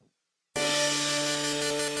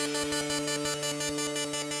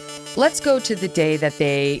 Let's go to the day that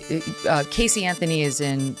Casey Anthony is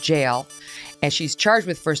in jail, and she's charged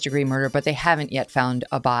with first-degree murder, but they haven't yet found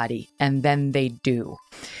a body, and then they do.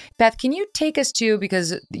 Beth, can you take us to,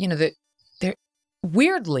 because,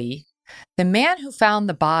 weirdly, the man who found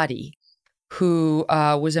the body, who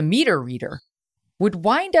was a meter reader, would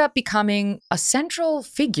wind up becoming a central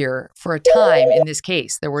figure for a time in this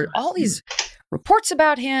case. There were all these reports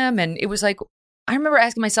about him, and it was like, I remember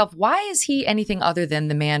asking myself, why is he anything other than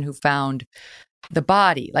the man who found the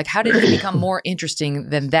body? Like, how did he become more interesting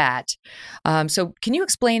than that? So can you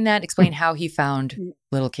explain that? Explain how he found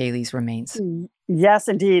little Kaylee's remains. Yes,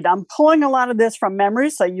 indeed. I'm pulling a lot of this from memory,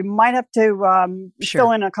 so you might have to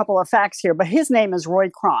fill in a couple of facts here. But his name is Roy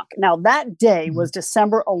Kronk. Now, that day was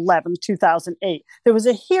December 11th, 2008. There was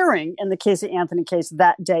a hearing in the Casey Anthony case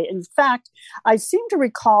that day. In fact, I seem to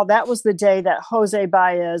recall that was the day that Jose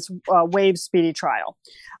Baez waived speedy trial.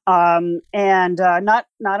 And not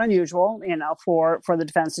unusual, for the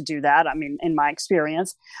defense to do that. I mean, in my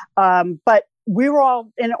experience. But we were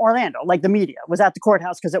all in Orlando, like the media was at the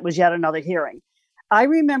courthouse because it was yet another hearing. I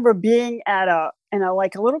remember being at a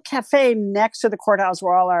little cafe next to the courthouse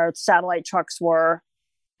where all our satellite trucks were,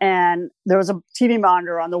 and there was a TV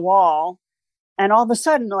monitor on the wall, and all of a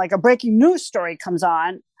sudden, like a breaking news story comes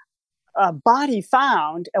on, a body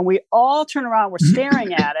found, and we all turn around, we're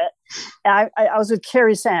staring at it. And I was with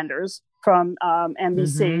Carrie Sanders from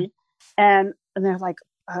NBC, and they're like,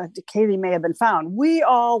 Kaylee may have been found. We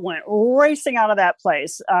all went racing out of that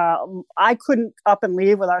place. I couldn't up and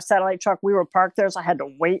leave with our satellite truck. We were parked there, so I had to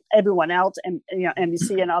wait. Everyone else, and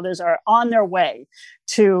NBC and others are on their way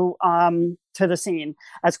to the scene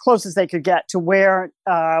as close as they could get to where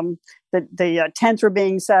the tents were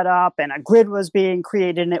being set up and a grid was being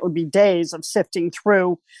created, and it would be days of sifting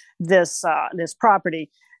through this property,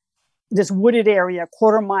 this wooded area, a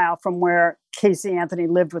quarter mile from where Casey Anthony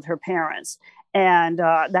lived with her parents. And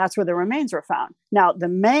that's where the remains were found. Now, the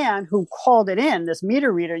man who called it in, this meter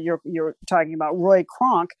reader you're talking about, Roy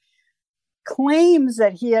Kronk, claims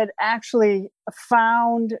that he had actually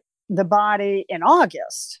found the body in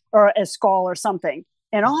August, or a skull or something,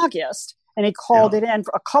 in August, And he called it in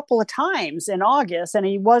a couple of times in August, and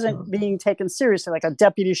he wasn't being taken seriously. Like a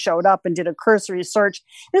deputy showed up and did a cursory search.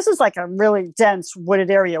 This is like a really dense wooded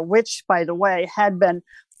area, which, by the way,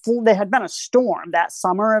 there had been a storm that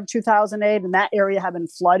summer of 2008, and that area had been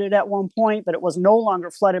flooded at one point, but it was no longer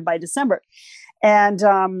flooded by December. And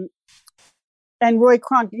Roy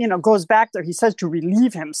Kronk, goes back there. He says to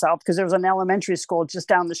relieve himself because there was an elementary school just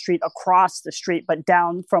down the street, across the street, but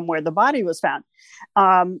down from where the body was found.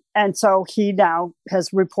 And so he now has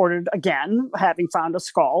reported again having found a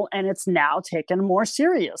skull, and it's now taken more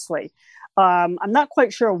seriously. I'm not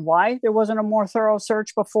quite sure why there wasn't a more thorough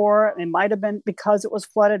search before. It might have been because it was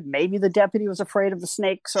flooded. Maybe the deputy was afraid of the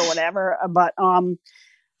snakes or whatever. But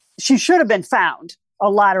she should have been found a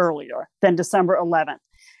lot earlier than December 11th.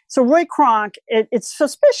 So Roy Kronk, it's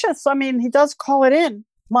suspicious. I mean, he does call it in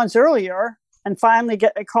months earlier and finally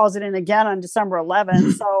calls it in again on December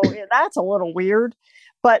 11th. So that's a little weird.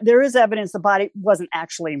 But there is evidence the body wasn't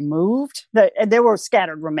actually moved. There were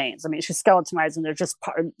scattered remains. I mean, she's skeletonized and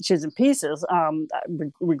she's in pieces,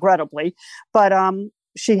 regrettably. But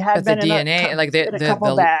she had been the DNA, in a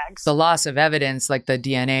couple bags. The loss of evidence, like the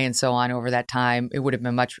DNA and so on over that time, it would have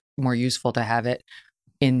been much more useful to have it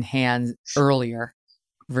in hand earlier.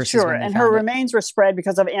 Sure, and her remains were spread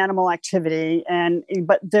because of animal activity,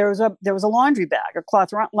 but there was a laundry bag, a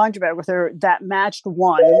cloth laundry bag with her that matched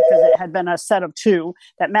one because it had been a set of two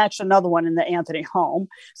that matched another one in the Anthony home.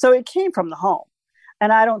 So it came from the home,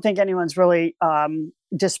 and I don't think anyone's really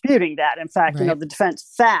disputing that. In fact, right. The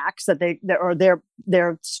defense facts that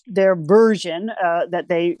their version that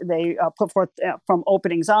they put forth from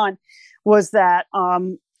openings on was that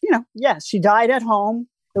yes, she died at home.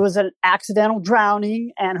 It was an accidental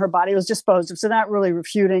drowning and her body was disposed of. So not really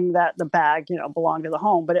refuting that the bag, belonged to the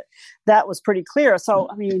home, but that was pretty clear. So,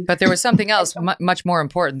 I mean. But there was something else much more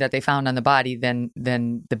important that they found on the body than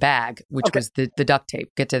the bag, which was the duct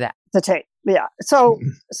tape. Get to that. The tape. Yeah. So,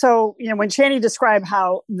 when Cheney described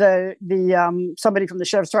how the somebody from the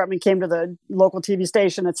sheriff's department came to the local TV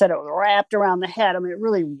station and said it was wrapped around the head. I mean, it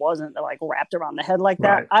really wasn't like wrapped around the head like that.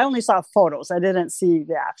 Right. I only saw photos. I didn't see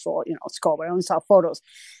the actual, skull, but I only saw photos.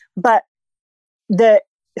 But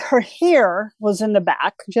her hair was in the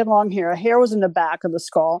back. She had long hair. Her hair was in the back of the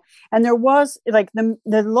skull. And there was the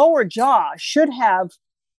lower jaw should have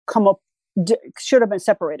been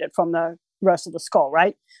separated from the rest of the skull,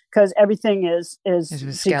 right? Because everything is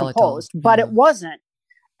decomposed, but it wasn't.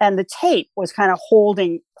 And the tape was kind of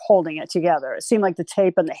holding it together. It seemed like the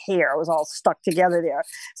tape and the hair was all stuck together there.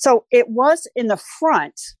 So it was in the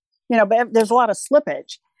front, but there's a lot of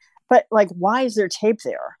slippage. But why is there tape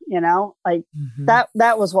there?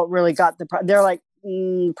 That was what really got they're like,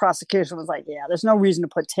 prosecution was like, yeah, there's no reason to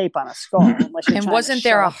put tape on a skull. And wasn't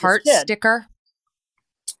there a heart sticker?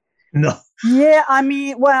 No. Yeah, I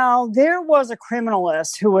mean, well, there was a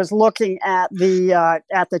criminalist who was looking at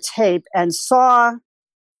the tape and saw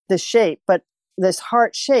the shape, but this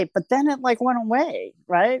heart shape, but then it went away,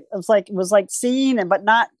 right? It was seen but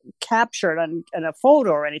not captured in a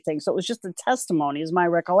photo or anything. So it was just a testimony, is my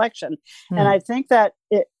recollection. And I think that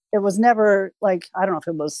it was never I don't know if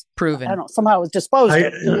it was proven. I don't know, somehow it was disposed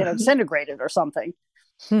of, disintegrated or something.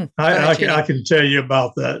 I can tell you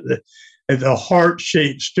about that. The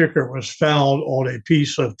heart-shaped sticker was found on a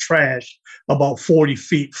piece of trash about 40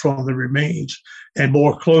 feet from the remains and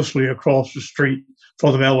more closely across the street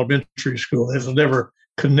from the elementary school. It was never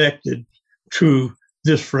connected to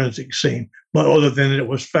this forensic scene, but other than it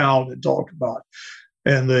was found and talked about.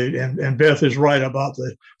 And Beth is right about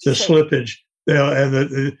the slippage.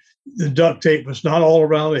 And the duct tape was not all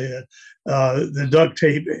around the head. The duct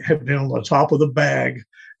tape had been on the top of the bag,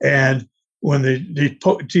 and when the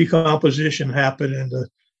decomposition happened in the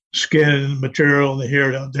skin and the material and the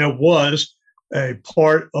hair, there was a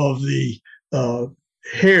part of the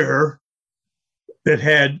hair that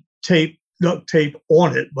had duct tape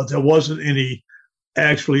on it, but there wasn't any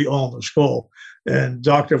actually on the skull. And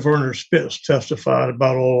Dr. Werner Spitz testified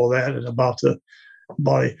about all of that and about the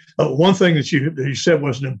body. One thing that you said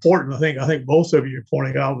was important, I think both of you are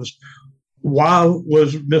pointing out, was why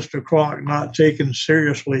was Mr. Kronk not taken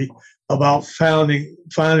seriously about finding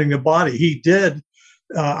the body? He did.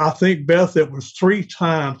 I think, Beth, it was 3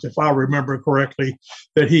 times, if I remember correctly,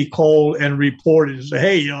 that he called and reported and said,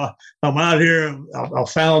 hey, I'm out here. I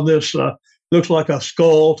found this, looks like a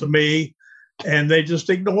skull to me. And they just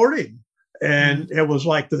ignored him. And it was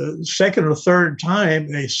like the second or third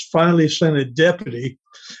time they finally sent a deputy.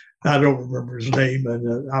 I don't remember his name,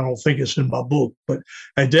 and I don't think it's in my book, but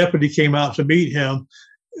a deputy came out to meet him.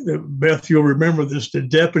 Beth, you'll remember this. The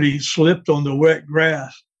deputy slipped on the wet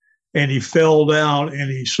grass and he fell down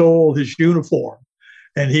and he soiled his uniform.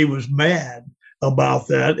 and he was mad about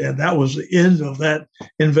that. And that was the end of that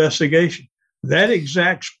investigation. That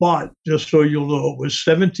exact spot, just so you'll know, it was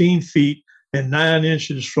 17 feet and 9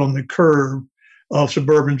 inches from the curb of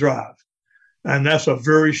Suburban Drive. And that's a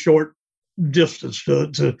very short distance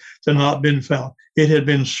to not been found. It had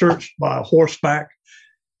been searched by horseback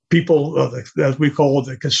people, as we call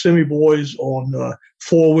the Kissimmee boys on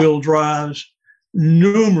four-wheel drives.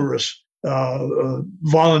 Numerous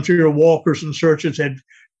volunteer walkers and searchers had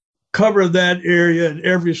covered that area and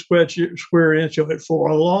every square inch of it for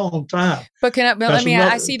a long time. But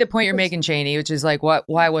I see the point you're making, Cheney, which is like,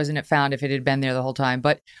 why wasn't it found if it had been there the whole time?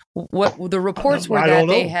 But what the reports were that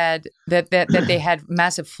they had that they had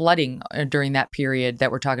massive flooding during that period that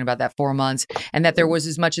we're talking about, that 4 months, and that there was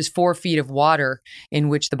as much as 4 feet of water in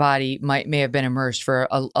which the body may have been immersed for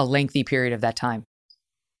a lengthy period of that time.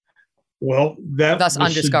 Well, thus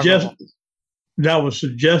undiscoverable. That was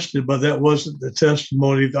suggested, but that wasn't the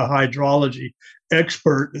testimony of the hydrology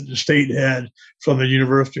expert that the state had from the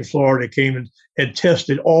University of Florida. Came and had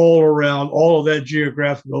tested all around all of that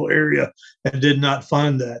geographical area and did not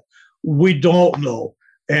find that. We don't know.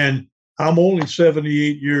 And I'm only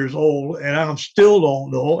 78 years old, and I still don't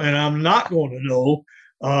know, and I'm not going to know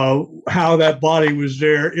how that body was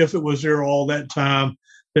there, if it was there all that time.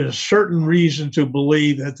 There's a certain reason to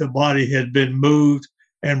believe that the body had been moved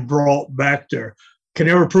and brought back there. Can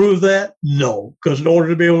you ever prove that? No, because in order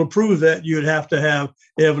to be able to prove that, you'd have to have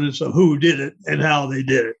evidence of who did it and how they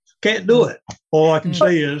did it. Can't do it. All I can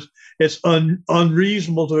say is it's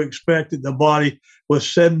unreasonable to expect that the body was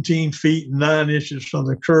 17 feet and 9 inches from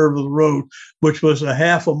the curve of the road, which was a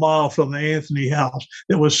half a mile from the Anthony house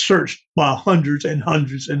that was searched by hundreds and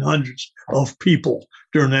hundreds and hundreds of people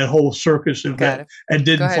during that whole circus event and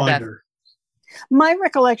didn't find her. My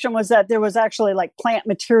recollection was that there was actually like plant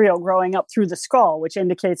material growing up through the skull, which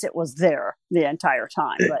indicates it was there the entire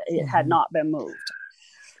time, but it had not been moved.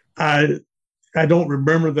 I don't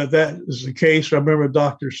remember that is the case. I remember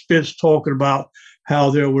Dr. Spitz talking about how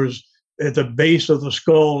there was at the base of the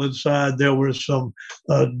skull inside, there was some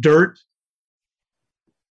dirt.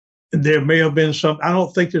 There may have been some, I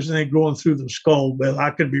don't think there's anything growing through the skull, but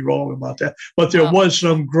I could be wrong about that. But there was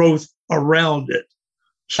some growth around it.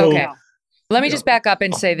 So. Okay. Let me just back up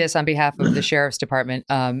and say this on behalf of the sheriff's department.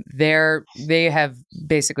 They have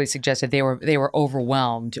basically suggested they were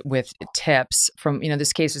overwhelmed with tips from,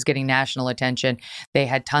 this case was getting national attention. They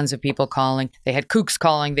had tons of people calling. They had kooks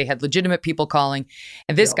calling. They had legitimate people calling.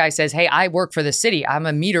 And this guy says, hey, I work for the city. I'm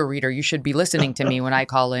a meter reader. You should be listening to me when I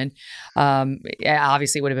call in.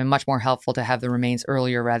 Obviously, it would have been much more helpful to have the remains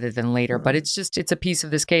earlier rather than later. But it's a piece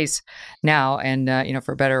of this case now. And,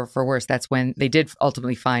 for better or for worse, that's when they did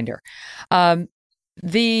ultimately find her. So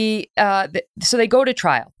they go to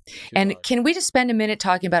trial. And can we just spend a minute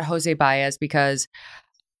talking about Jose Baez? Because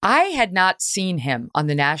I had not seen him on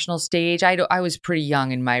the national stage. I was pretty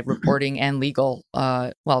young in my reporting and legal,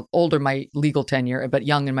 older my legal tenure, but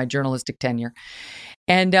young in my journalistic tenure.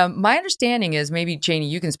 And my understanding is, maybe Cheney,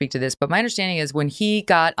 you can speak to this, but my understanding is when he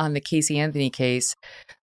got on the Casey Anthony case,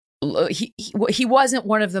 he wasn't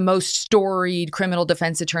one of the most storied criminal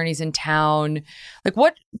defense attorneys in town. Like,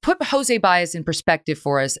 what put Jose Baez in perspective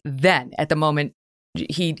for us then at the moment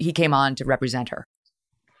he came on to represent her?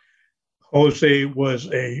 Jose was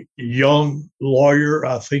a young lawyer.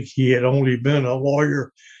 I think he had only been a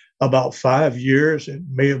lawyer about 5 years. It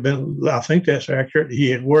may have been, I think that's accurate.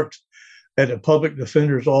 He had worked at a public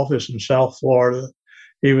defender's office in South Florida.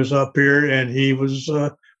 He was up here and he was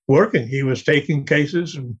working. He was taking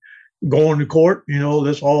cases and going to court.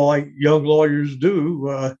 That's all like young lawyers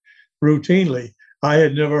do routinely. I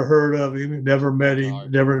had never heard of him, never met him,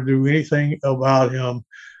 never knew anything about him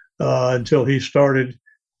until he started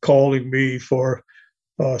calling me for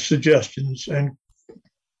suggestions and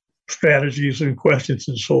strategies and questions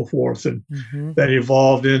and so forth. And that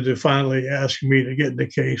evolved into finally asking me to get in the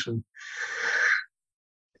case. And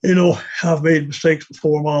I've made mistakes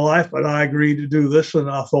before in my life, but I agreed to do this, and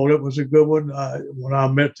I thought it was a good one. When I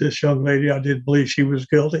met this young lady, I didn't believe she was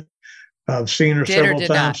guilty. I've seen her several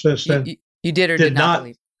times since then. You did or did not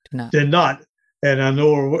believe? Did not. And I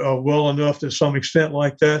know her well enough to some extent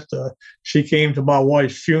like that. She came to my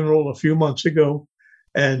wife's funeral a few months ago,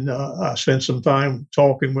 and I spent some time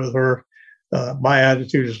talking with her. My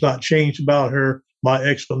attitude has not changed about her. my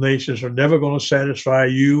explanations are never going to satisfy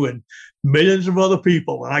you and millions of other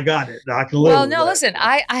people. And I got it. I can live Well, with no, that. listen,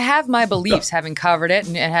 I have my beliefs, having covered it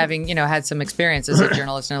and having, had some experience as a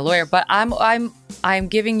journalist and a lawyer, but I'm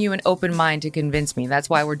giving you an open mind to convince me. That's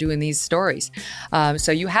why we're doing these stories.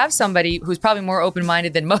 So you have somebody who's probably more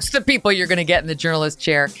open-minded than most of the people you're going to get in the journalist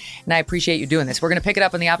chair. And I appreciate you doing this. We're going to pick it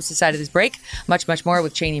up on the opposite side of this break. Much, much more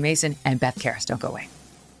with Cheney Mason and Beth Karras. Don't go away.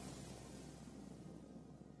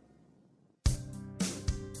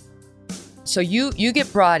 So you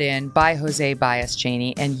get brought in by Jose Baez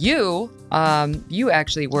Cheney, and you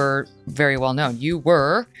actually were very well known. You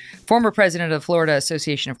were former president of the Florida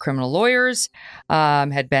Association of Criminal Lawyers,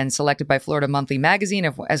 had been selected by Florida Monthly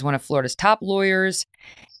Magazine as one of Florida's top lawyers,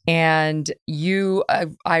 and you,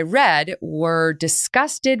 I read, were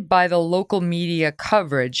disgusted by the local media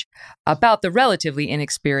coverage about the relatively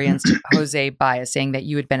inexperienced Jose Baez, saying that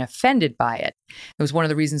you had been offended by it. It was one of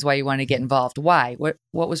the reasons why you wanted to get involved. Why? What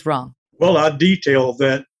was wrong? Well, I detailed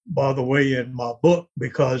that, by the way, in my book,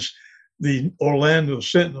 because the Orlando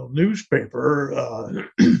Sentinel newspaper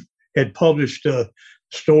had published a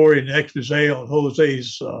story, an expose on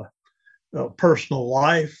Jose's personal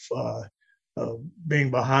life,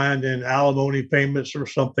 being behind in alimony payments or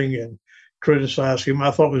something, and criticized him.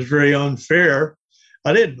 I thought it was very unfair.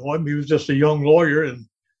 I didn't know him. He was just a young lawyer, and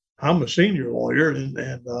I'm a senior lawyer, and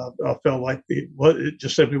I felt like it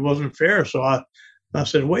just simply wasn't fair. So I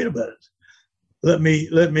said, wait a minute. Let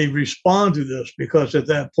me respond to this, because at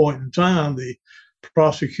that point in time, the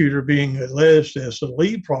prosecutor being alleged as the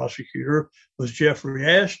lead prosecutor was Jeffrey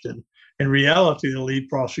Ashton. In reality, the lead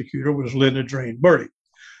prosecutor was Linda Drain Birdie.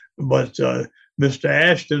 But Mr.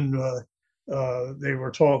 Ashton, they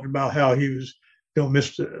were talking about how he was,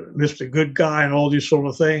 Mr. Good Guy and all these sort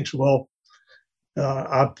of things. Well,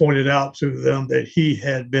 I pointed out to them that he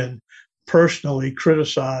had been personally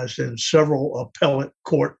criticized in several appellate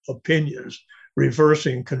court opinions,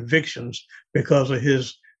 reversing convictions because of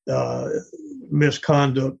his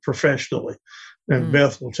misconduct professionally. And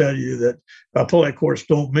Beth will tell you that appellate courts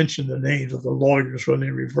don't mention the names of the lawyers when they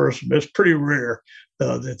reverse them. It's pretty rare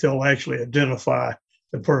that they'll actually identify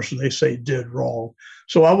the person they say did wrong.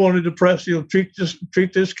 So I wanted to press,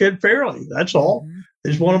 treat this kid fairly. That's all.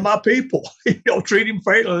 He's one of my people. Treat him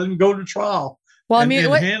fairly and go to trial. Well, and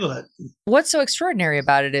handle it. What's so extraordinary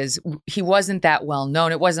about it is he wasn't that well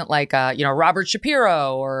known. It wasn't like, Robert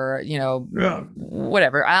Shapiro or,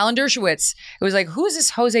 whatever, Alan Dershowitz. It was like, who's this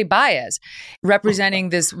Jose Baez representing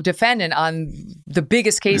this defendant on the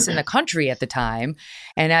biggest case in the country at the time?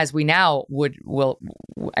 And as we now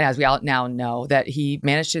now know, that he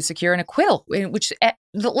managed to secure an acquittal, which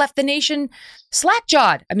left the nation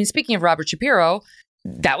slack-jawed. I mean, speaking of Robert Shapiro,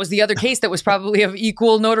 that was the other case that was probably of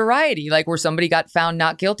equal notoriety, like where somebody got found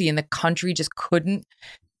not guilty and the country just couldn't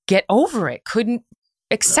get over it, couldn't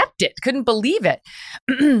accept it, couldn't believe it.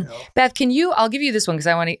 Beth, I'll give you this one because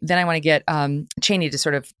I want to get Cheney to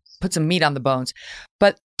sort of put some meat on the bones,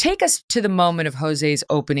 but take us to the moment of Jose's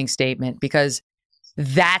opening statement, because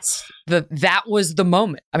that was the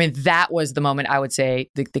moment. I mean, that was the moment I would say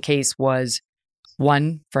the case was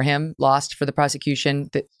won for him, lost for the prosecution.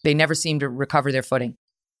 That they never seemed to recover their footing.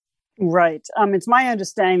 Right. It's my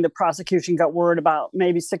understanding the prosecution got word about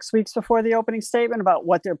maybe 6 weeks before the opening statement about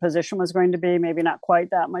what their position was going to be, maybe not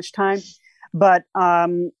quite that much time, but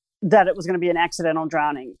that it was going to be an accidental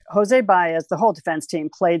drowning. Jose Baez, the whole defense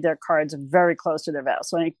team, played their cards very close to their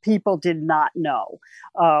vest. So people did not know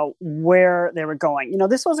where they were going.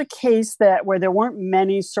 This was a case where there weren't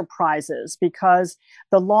many surprises, because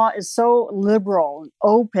the law is so liberal and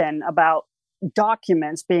open about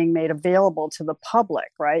documents being made available to the public,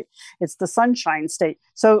 right? It's the Sunshine State.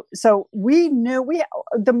 So we knew,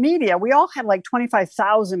 the media, we all had like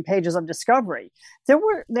 25,000 pages of discovery. There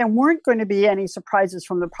weren't going to be any surprises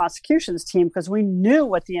from the prosecution's team, because we knew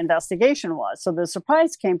what the investigation was. So the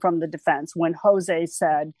surprise came from the defense when Jose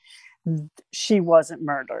said she wasn't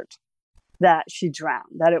murdered, that she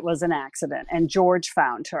drowned, that it was an accident, and George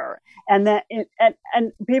found her. And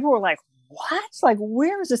and people were like, what? Like,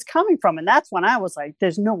 where is this coming from? And that's when I was like,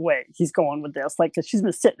 there's no way he's going with this. Like, because she's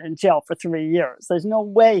been sitting in jail for 3 years. There's no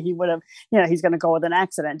way he would have, he's going to go with an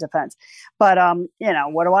accident defense. But,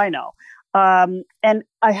 what do I know? And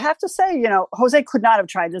I have to say, Jose could not have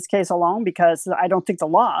tried this case alone, because I don't think the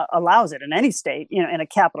law allows it in any state. In a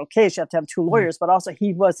capital case, you have to have two lawyers, but also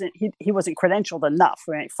he wasn't credentialed enough,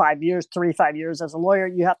 right? 5 years as a lawyer.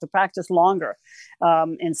 You have to practice longer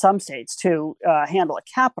in some states to handle a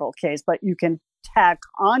capital case, but you can tack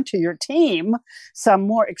onto your team some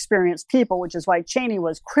more experienced people, which is why Cheney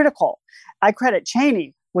was critical. I credit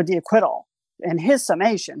Cheney with the acquittal and his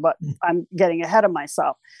summation, but I'm getting ahead of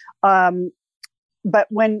myself. but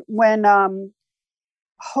when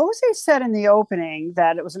Jose said in the opening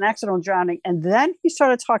that it was an accidental drowning, and then he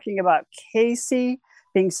started talking about Casey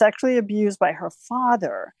being sexually abused by her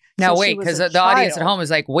father. Now wait, because the audience at home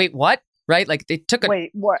is like, wait, what? Right? Like they took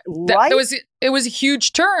what? Right? It was a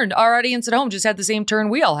huge turn. Our audience at home just had the same turn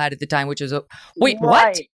we all had at the time, which is right.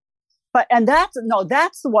 What? But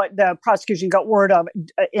that's what the prosecution got word of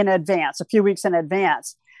in advance, a few weeks in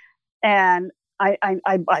advance, and I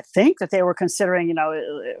think that they were considering,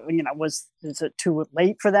 was it too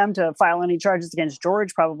late for them to file any charges against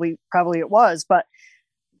George? Probably it was, but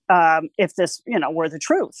if this were the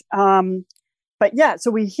truth. But yeah, so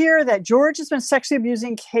we hear that George has been sexually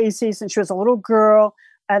abusing Casey since she was a little girl,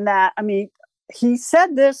 and that he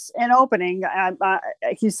said this in opening.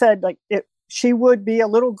 He said she would be a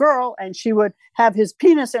little girl and she would have his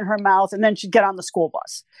penis in her mouth and then she'd get on the school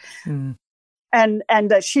bus. Mm. And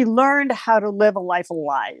that she learned how to live a life of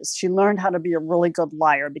lies. She learned how to be a really good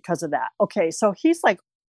liar because of that. Okay, so he's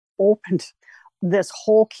opened this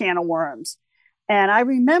whole can of worms. And I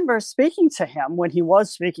remember speaking to him when he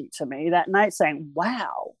was speaking to me that night saying,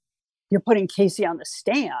 wow, you're putting Casey on the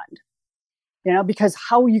stand. Because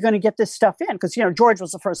how are you going to get this stuff in? Because, George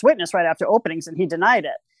was the first witness right after openings and he denied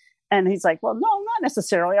it. And he's like, well, no, not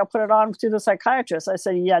necessarily. I'll put it on to the psychiatrist. I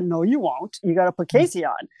said, yeah, no, you won't. You got to put Casey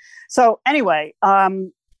on. So anyway,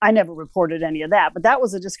 I never reported any of that. But that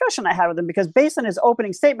was a discussion I had with him because based on his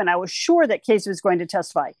opening statement, I was sure that Casey was going to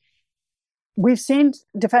testify. We've seen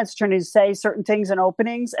defense attorneys say certain things in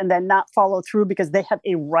openings and then not follow through because they have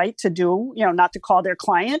a right to do, not to call their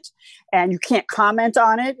client. And you can't comment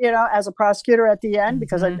on it, as a prosecutor at the end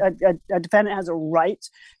because a defendant has a right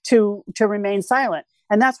to remain silent.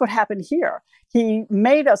 And that's what happened here. He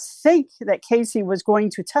made us think that Casey was going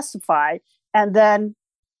to testify, and then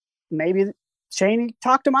maybe Cheney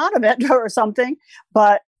talked him out of it or something,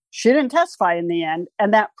 but she didn't testify in the end.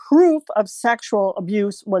 And that proof of sexual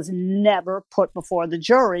abuse was never put before the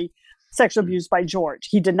jury, sexual abuse by George.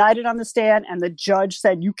 He denied it on the stand, and the judge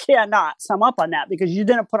said, you cannot sum up on that because you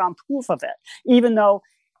didn't put on proof of it, even though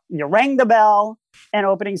you rang the bell in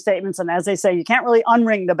opening statements. And as they say, you can't really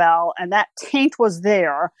unring the bell. And that taint was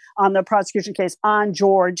there on the prosecution case on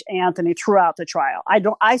George Anthony throughout the trial.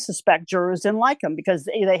 I suspect jurors didn't like him because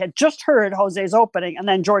they had just heard Jose's opening and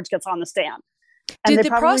then George gets on the stand. And did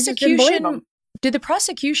the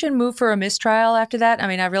prosecution move for a mistrial after that? I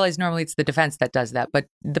mean, I realize normally it's the defense that does that, but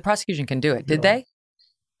the prosecution can do it. Did they?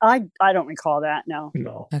 I don't recall that. No.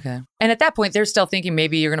 Okay. And at that point, they're still thinking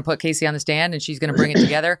maybe you're going to put Casey on the stand and she's going to bring it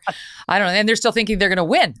together. I don't know. And they're still thinking they're going to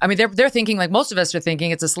win. I mean, they're thinking like most of us are thinking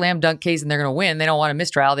it's a slam dunk case and they're going to win. They don't want a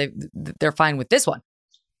mistrial. They're fine with this one.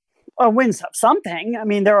 Or wins something. I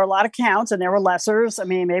mean, there were a lot of counts and there were lessers. I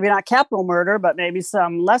mean, maybe not capital murder, but maybe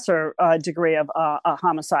some lesser degree of a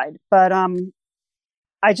homicide. But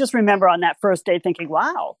I just remember on that first day thinking,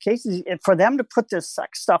 wow, Casey, for them to put this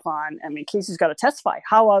sex stuff on, I mean, Casey's got to testify.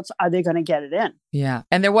 How else are they going to get it in? Yeah.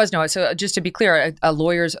 And there was no, so just to be clear, a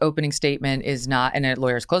lawyer's opening statement is not, and a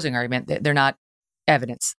lawyer's closing argument, they're not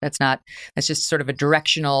evidence. That's just sort of a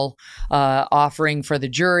directional offering for the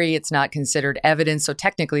jury. It's not considered evidence. So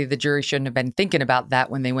technically the jury shouldn't have been thinking about that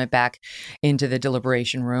when they went back into the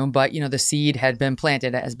deliberation room. But, the seed had been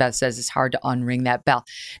planted. As Beth says, it's hard to unring that bell.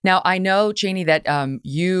 Now, I know, Cheney, that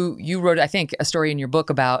you wrote, I think, a story in your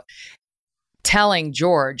book telling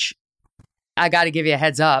George, I got to give you a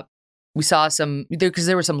heads up. We saw because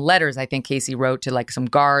there were some letters I think Casey wrote to some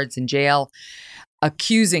guards in jail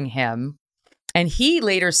accusing him. And he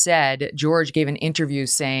later said, George gave an interview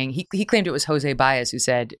saying, he claimed it was Jose Baez who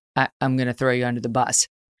said, I'm going to throw you under the bus.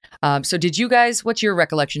 So did you guys, what's your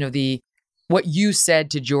recollection of what you said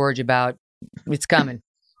to George about it's coming?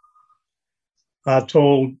 I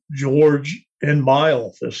told George in my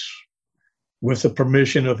office with the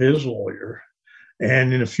permission of his lawyer.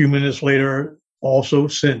 And in a few minutes later, also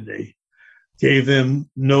Cindy gave them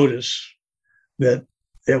notice that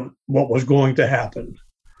what was going to happen,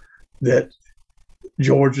 that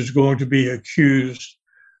George is going to be accused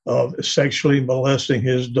of sexually molesting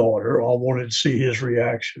his daughter. I wanted to see his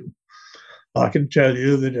reaction. I can tell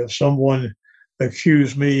you that if someone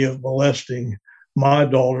accused me of molesting my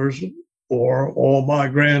daughters or all my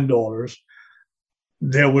granddaughters,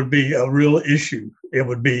 there would be a real issue. It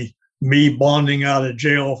would be me bonding out of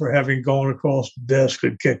jail for having gone across the desk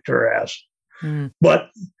and kicked her ass. Mm. But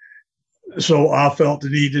so I felt the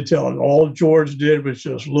need to tell him. All George did was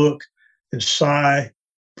just look and sigh,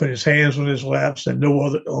 put his hands on his laps and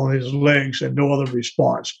on his legs, and no other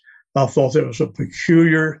response. I thought that was a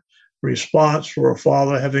peculiar response for a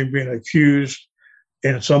father having been accused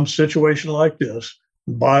in some situation like this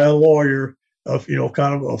by a lawyer of,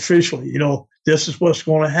 kind of officially, this is what's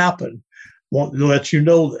going to happen. Want to let you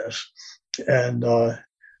know this. And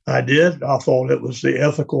I did. I thought it was the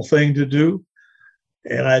ethical thing to do,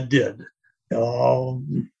 and I did. I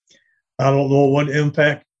don't know what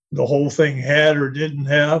impact the whole thing had or didn't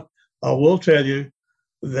have. I will tell you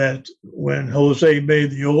that when Jose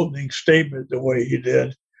made the opening statement the way he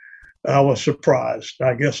did, I was surprised.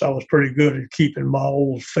 I guess I was pretty good at keeping my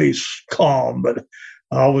old face calm, but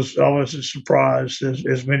I was as surprised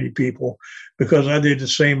as many people, because I did the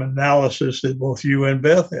same analysis that both you and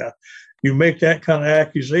Beth had. You make that kind of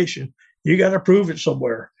accusation, you got to prove it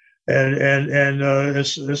somewhere, and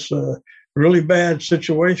it's a really bad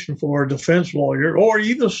situation for a defense lawyer or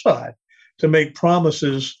either side to make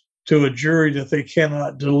promises to a jury that they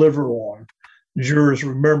cannot deliver on. Jurors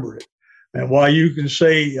remember it, and while you can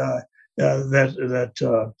say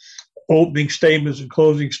that opening statements and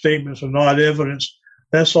closing statements are not evidence,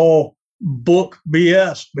 that's all book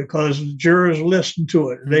BS, because jurors listen to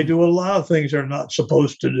it. They do a lot of things they're not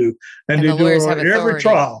supposed to do, and they the do lawyers it have on every authority.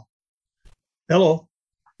 trial. Hello.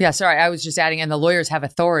 Yeah, sorry, I was just adding, and the lawyers have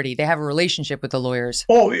authority. They have a relationship with the lawyers.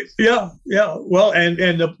 Oh, yeah. Well, and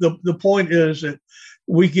the point is that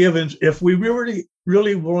we give, if we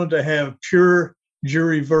really wanted to have pure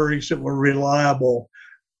jury verdicts that were reliable,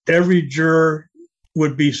 every juror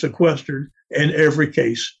would be sequestered in every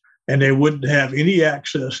case, and they wouldn't have any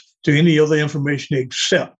access to any other information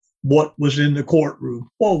except what was in the courtroom.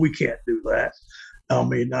 Well, we can't do that. I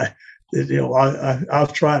mean,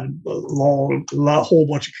 I've tried a whole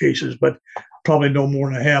bunch of cases, but probably no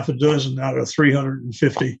more than a half a dozen out of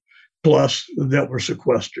 350 plus that were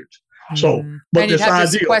sequestered. So, but and you'd this have to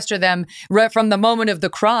idea, sequester them right from the moment of the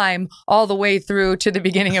crime all the way through to the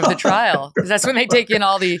beginning of the trial, because that's when they take in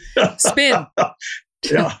all the spin.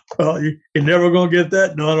 Yeah, well, you're never going to get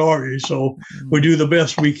that done, are you? So we do the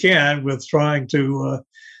best we can with trying to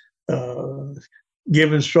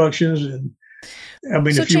give instructions. And I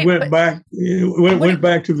mean, So if you went back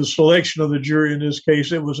to the selection of the jury in this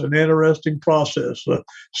case, it was an interesting process.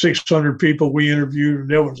 600 people we interviewed, and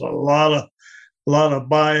there was a lot of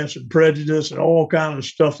bias and prejudice and all kind of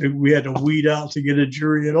stuff that we had to weed out to get a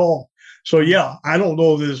jury at all. So yeah, I don't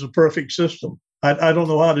know that it's a perfect system. I don't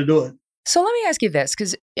know how to do it. So let me ask you this,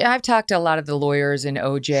 because I've talked to a lot of the lawyers in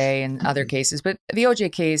OJ and other cases, but the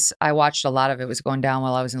OJ case, I watched a lot of it was going down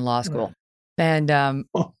while I was in law school. And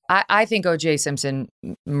I think OJ Simpson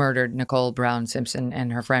murdered Nicole Brown Simpson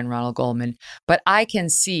and her friend Ronald Goldman. But I can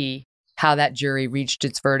see how that jury reached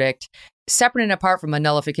its verdict separate and apart from a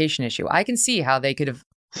nullification issue. I can see how they could have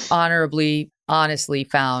honestly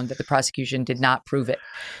found that the prosecution did not prove it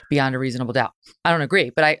beyond a reasonable doubt. I don't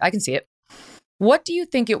agree, but I can see it. What do you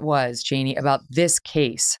think it was, Janie, about this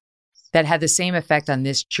case that had the same effect on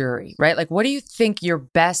this jury, right? Like, what do you think your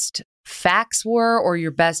best facts were, or your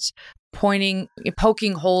best poking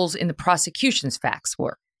holes in the prosecution's facts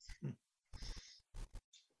were?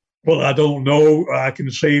 Well, I don't know. I can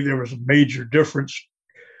say there was a major difference.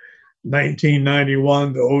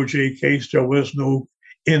 1991, the OJ case, there was no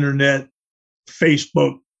internet,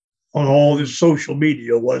 Facebook, on all this social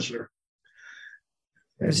media, was there?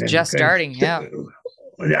 It was just starting, yeah.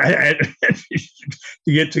 To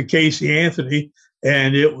get to Casey Anthony,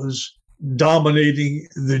 and it was dominating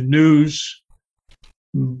the news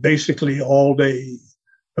basically all day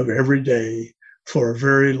of every day for a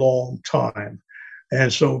very long time.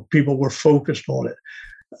 And so people were focused on it.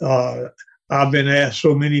 I've been asked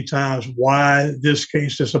so many times why this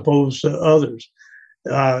case as opposed to others.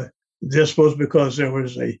 This was because there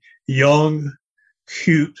was a young,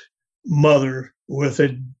 cute mother with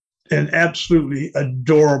an absolutely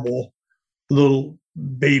adorable little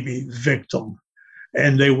baby victim,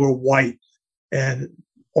 and they were white. And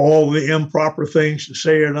all the improper things to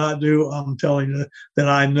say or not do, I'm telling you that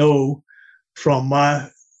I know from my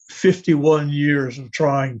 51 years of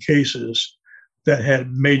trying cases that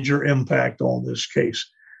had major impact on this case.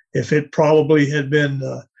 If it probably had been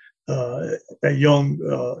a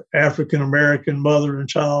young African-American mother and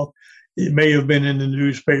child, it may have been in the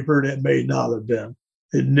newspaper, and it may not have been.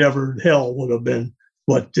 It never in hell would have been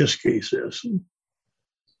what this case is.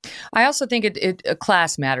 I also think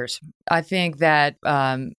class matters. I think that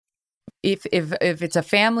if it's a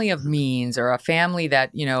family of means, or a family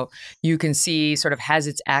that, you can see sort of has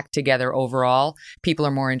its act together overall, people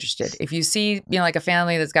are more interested. If you see, like a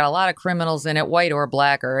family that's got a lot of criminals in it, white or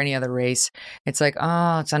black or any other race, it's like,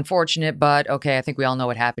 oh, it's unfortunate, but okay, I think we all know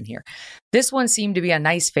what happened here. This one seemed to be a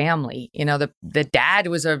nice family. The dad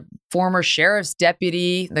was a former sheriff's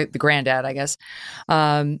deputy, the granddad, I guess.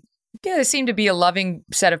 Yeah, they seemed to be a loving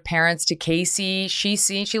set of parents to Casey. She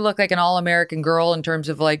looked like an all-American girl in terms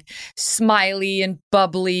of like smiley and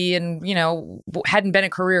bubbly and, hadn't been a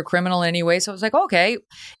career criminal anyway. So I was like, okay,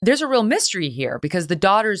 there's a real mystery here because the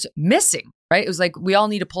daughter's missing, right? It was like we all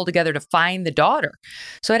need to pull together to find the daughter.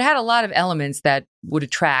 So it had a lot of elements that would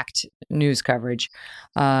attract news coverage.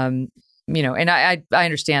 And I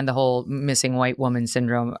understand the whole missing white woman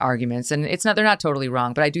syndrome arguments, and they're not totally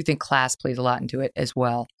wrong, but I do think class plays a lot into it as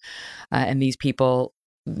well. And these people,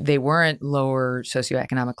 they weren't lower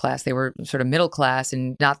socioeconomic class; they were sort of middle class,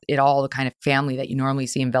 and not at all the kind of family that you normally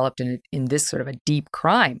see enveloped in this sort of a deep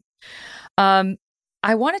crime.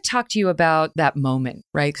 I want to talk to you about that moment,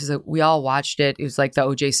 right? Because we all watched it. It was like the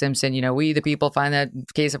O.J. Simpson, we the people find that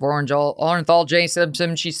case of Orenthal J.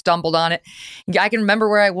 Simpson. She stumbled on it. I can remember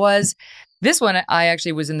where I was. This one, I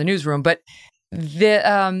actually was in the newsroom, but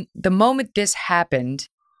the moment this happened,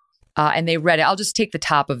 and they read it, I'll just take the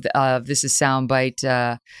top of this is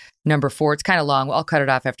soundbite number 4. It's kind of long. I'll cut it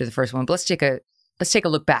off after the first one, but let's take a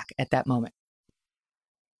look back at that moment.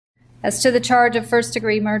 As to the charge of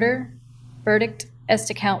first-degree murder, verdict as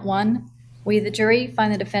to count 1, we, the jury,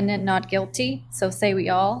 find the defendant not guilty, so say we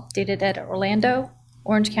all, dated at Orlando,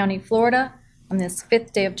 Orange County, Florida, on this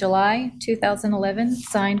 5th day of July, 2011,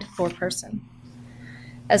 signed foreperson.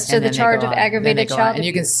 As to the charge of aggravated child abuse, and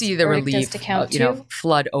you can see the relief,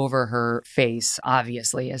 flood over her face,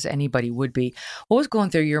 obviously, as anybody would be. What was going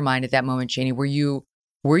through your mind at that moment, Janie? Were you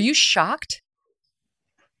shocked?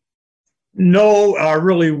 No, I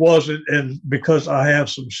really wasn't, and because I have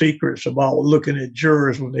some secrets about looking at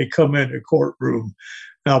jurors when they come in the courtroom.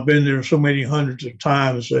 And I've been there so many hundreds of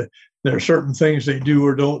times that there are certain things they do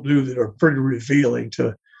or don't do that are pretty revealing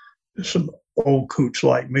to some old coots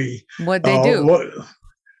like me. What'd they do?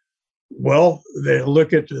 Well, they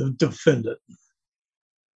look at the defendant.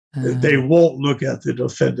 They won't look at the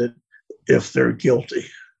defendant if they're guilty.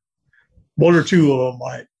 One or two of them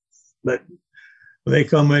might, but when they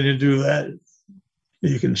come in and do that,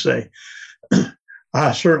 you can say,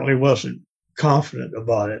 I certainly wasn't confident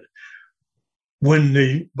about it.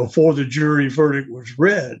 Before the jury verdict was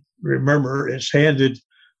read, remember, it's handed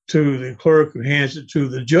to the clerk who hands it to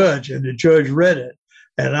the judge, and the judge read it,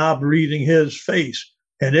 and I'm reading his face,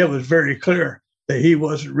 and it was very clear that he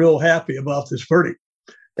wasn't real happy about this verdict.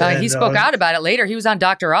 He spoke out about it later. He was on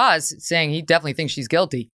Dr. Oz saying he definitely thinks she's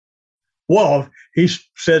guilty. Well, he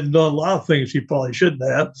said and done a lot of things he probably shouldn't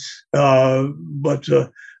have. But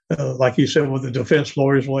like he said, with the defense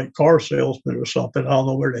lawyers like car salesmen or something, I don't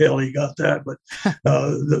know where the hell he got that. But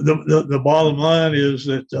the bottom line is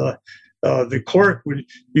that the clerk,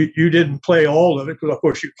 you didn't play all of it, because of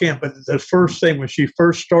course you can't. But the first thing, when she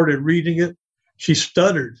first started reading it, she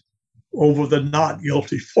stuttered over the not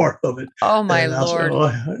guilty part of it. Oh, my Lord.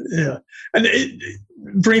 Yeah. And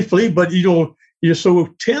briefly, but you're so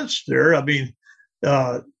tense there. I mean,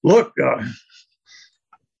 look,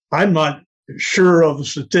 I'm not sure of the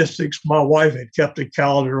statistics. My wife had kept a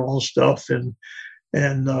calendar on stuff, and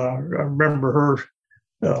I remember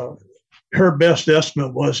her best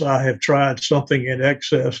estimate was I have tried something in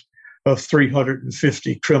excess of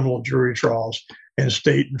 350 criminal jury trials in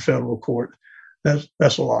state and federal court.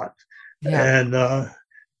 That's a lot. Yeah.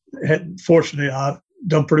 And fortunately, I've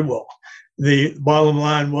done pretty well. The bottom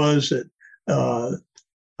line was that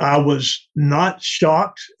I was not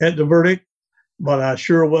shocked at the verdict, but I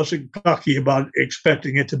sure wasn't cocky about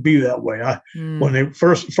expecting it to be that way. When they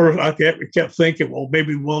first, I kept thinking, well,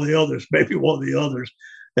 maybe one of the others,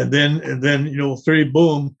 and then 3,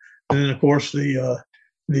 boom, and then of course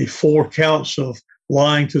the 4 counts of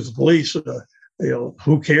lying to the police.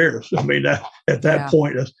 Who cares? I mean, at that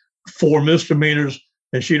point, that's 4 misdemeanors,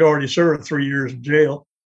 and she'd already served 3 years in jail.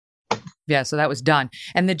 Yeah, so that was done.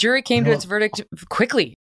 And the jury came to its verdict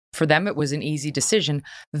quickly. For them, it was an easy decision,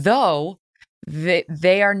 though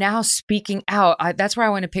they are now speaking out. That's where I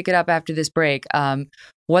want to pick it up after this break.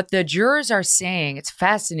 What the jurors are saying, it's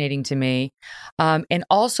fascinating to me. And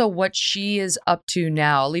also what she is up to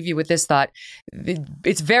now. I'll leave you with this thought.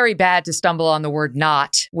 It's very bad to stumble on the word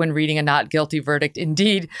not when reading a not guilty verdict,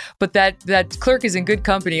 indeed. But that clerk is in good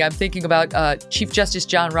company. I'm thinking about Chief Justice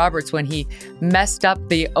John Roberts when he messed up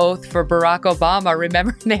the oath for Barack Obama.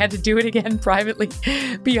 Remember, they had to do it again privately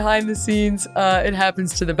behind the scenes. It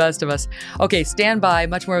happens to the best of us. Okay, stand by.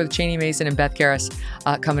 Much more with Cheney Mason and Beth Garris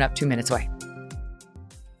coming up 2 minutes away.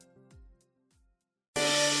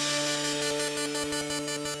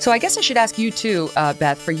 So I guess I should ask you too,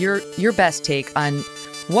 Beth, for your best take on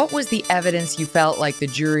what was the evidence you felt like the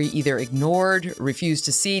jury either ignored, refused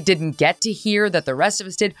to see, didn't get to hear that the rest of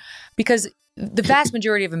us did? Because the vast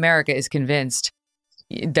majority of America is convinced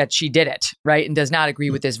that she did it, right? And does not agree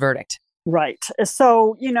with this verdict. Right.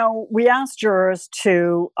 So, we asked jurors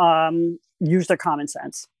to use their common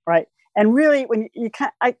sense, right? And really, when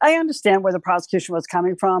I understand where the prosecution was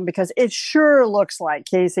coming from, because it sure looks like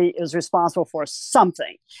Casey is responsible for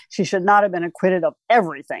something. She should not have been acquitted of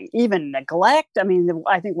everything, even neglect. I mean,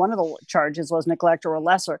 I think one of the charges was neglect or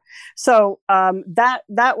lesser. So that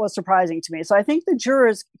was surprising to me. So I think the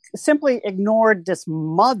jurors simply ignored this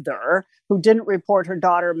mother who didn't report her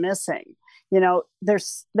daughter missing.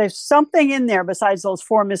 There's something in there besides those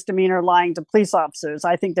 4 misdemeanor lying to police officers.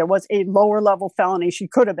 I think there was a lower level felony she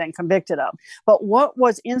could have been convicted of. But what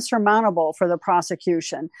was insurmountable for the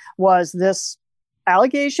prosecution was this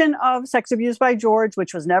allegation of sex abuse by George,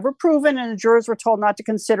 which was never proven, and the jurors were told not to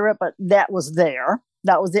consider it, but that was there.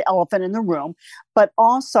 That was the elephant in the room. But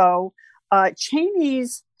also,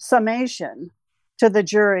 Cheney's summation to the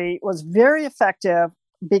jury was very effective,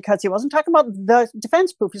 because he wasn't talking about the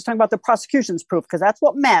defense proof. He was talking about the prosecution's proof, because that's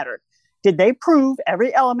what mattered. Did they prove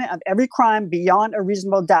every element of every crime beyond a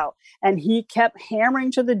reasonable doubt? And he kept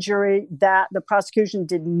hammering to the jury that the prosecution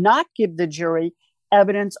did not give the jury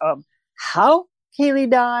evidence of how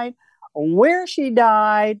Kaylee died, where she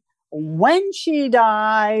died, when she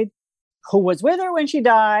died, who was with her when she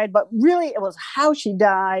died, but really it was how she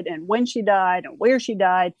died and when she died and where she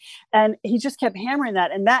died. And he just kept hammering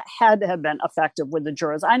that. And that had to have been effective with the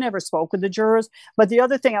jurors. I never spoke with the jurors. But the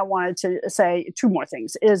other thing I wanted to say, 2 more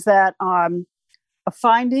things, is that a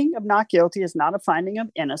finding of not guilty is not a finding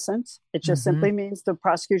of innocence. It just simply means the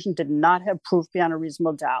prosecution did not have proof beyond a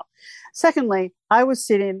reasonable doubt. Secondly, I was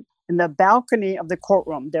sitting in the balcony of the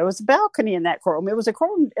courtroom. There was a balcony in that courtroom. It was a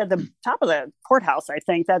courtroom at the top of the courthouse, I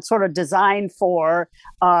think, that's sort of designed for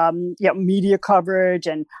media coverage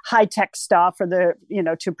and high-tech stuff for the,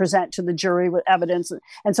 to present to the jury with evidence.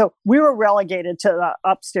 And so we were relegated to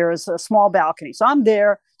upstairs, a small balcony. So I'm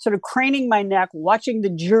there sort of craning my neck, watching the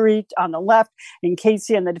jury on the left and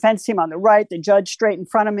Casey and the defense team on the right, the judge straight in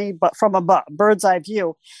front of me, but from above, bird's eye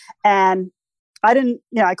view. And I didn't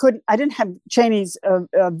have Cheney's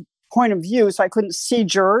point of view, so I couldn't see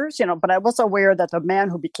jurors, but I was aware that the man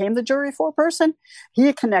who became the jury foreperson, he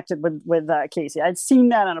had connected with Casey. I'd seen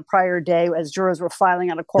that on a prior day as jurors were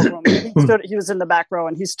filing out of courtroom. He was in the back row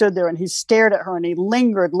and he stood there and he stared at her and he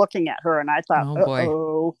lingered looking at her. And I thought,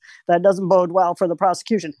 oh, that doesn't bode well for the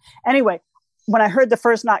prosecution. Anyway, when I heard the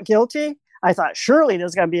first not guilty, I thought, surely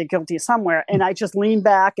there's going to be a guilty somewhere. And I just leaned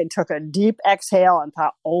back and took a deep exhale and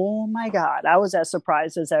thought, oh my God, I was as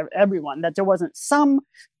surprised as everyone that there wasn't some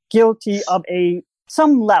guilty of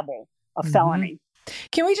some level of felony.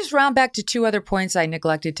 Can we just round back to 2 other points I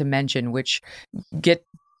neglected to mention, which get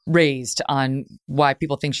raised on why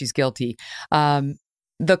people think she's guilty?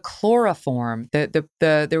 The chloroform.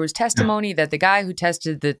 There was testimony that the guy who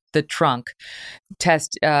tested the trunk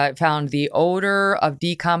found the odor of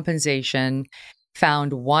decomposition,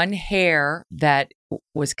 found one hair that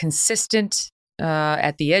was consistent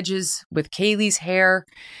at the edges with Kaylee's hair,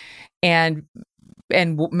 and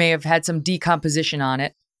may have had some decomposition on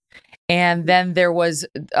it. And then there was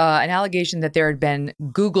an allegation that there had been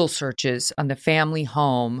Google searches on the family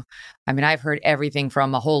home. I mean, I've heard everything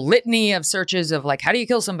from a whole litany of searches of like, how do you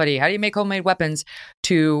kill somebody? How do you make homemade weapons?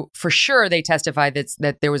 To, for sure, they testified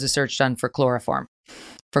that there was a search done for chloroform.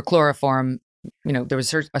 For chloroform, there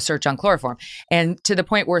was a search on chloroform. And to the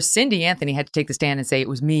point where Cindy Anthony had to take the stand and say, it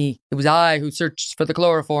was me. It was I who searched for the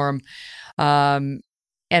chloroform.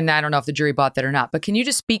 And I don't know if the jury bought that or not. But can you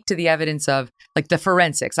just speak to the evidence of like the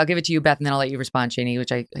forensics? I'll give it to you, Beth, and then I'll let you respond, Cheney,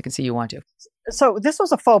 which I can see you want to. So this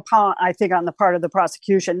was a faux pas, I think, on the part of the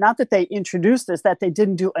prosecution. Not that they introduced this, that they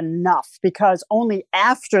didn't do enough, because only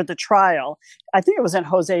after the trial, I think it was in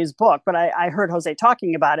Jose's book, but I heard Jose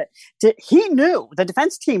talking about it. He knew, the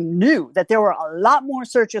defense team knew that there were a lot more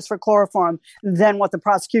searches for chloroform than what the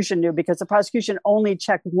prosecution knew, because the prosecution only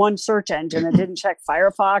checked one search engine and didn't check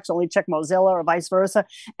Firefox, only checked Mozilla or vice versa.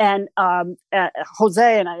 And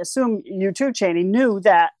Jose, and I assume you too, Cheney, knew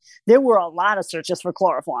that there were a lot of searches for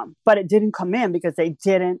chloroform, but it didn't come in because they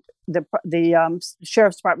didn't. The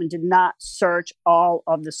sheriff's department did not search all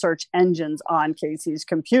of the search engines on Casey's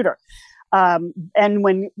computer. And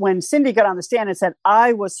when Cindy got on the stand and said,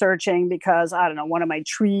 I was searching because, I don't know, one of my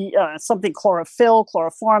something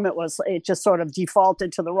chloroform, it just sort of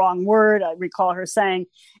defaulted to the wrong word. I recall her saying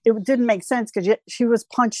it didn't make sense because she was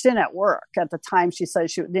punched in at work at the time. She said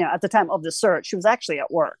at the time of the search, she was actually at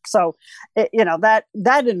work. So, that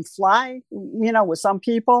didn't fly, with some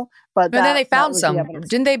people. But then they found some,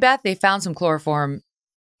 didn't they, Beth? They found some chloroform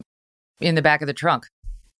in the back of the trunk.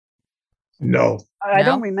 No. I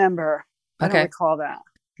don't remember. I don't recall that.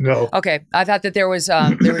 No. Okay, I thought that there was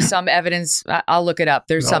some evidence. I'll look it up.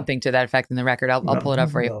 There's something to that effect in the record. I'll pull it up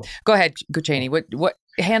for you. No. Go ahead, Cheney. What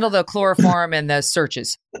handle the chloroform and the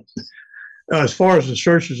searches? As far as the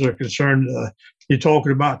searches are concerned, you're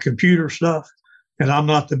talking about computer stuff, and I'm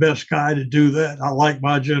not the best guy to do that. I like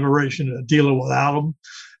my generation dealing without them.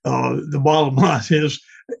 The bottom line is,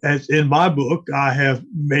 as in my book, I have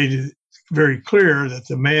made it very clear that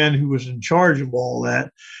the man who was in charge of all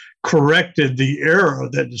that corrected the error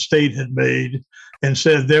that the state had made and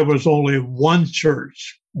said there was only one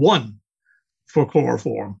search, one, for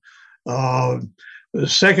chloroform.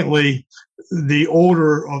 Secondly, the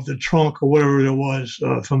odor of the trunk or whatever it was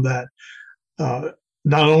from that,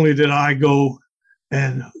 not only did I go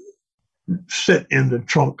and sit in the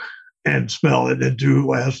trunk and smell it and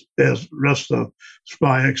do as the rest of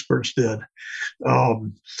my experts did.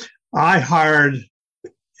 I hired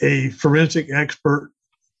a forensic expert,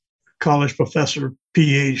 college professor,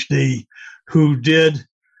 PhD, who did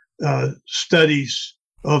studies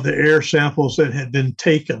of the air samples that had been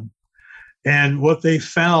taken. And what they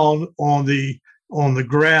found on the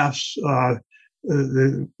graphs of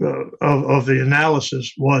the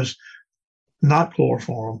analysis was not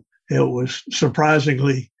chloroform. It was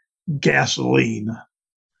surprisingly gasoline.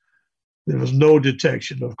 There was no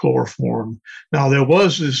detection of chloroform. Now, there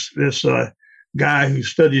was this guy who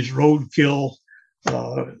studies roadkill.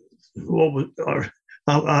 I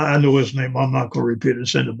know his name. I'm not going to repeat it.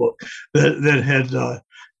 It's in the book. That had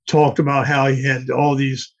talked about how he had all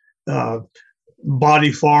these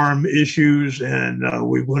body farm issues, and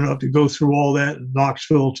we went up to go through all that in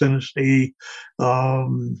Knoxville, Tennessee,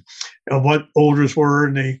 and what odors were,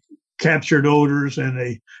 and they captured odors, and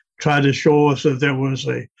they tried to show us that there was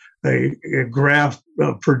a graph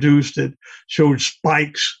produced that showed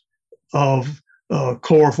spikes of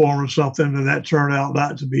chloroform or something, and that turned out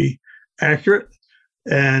not to be accurate.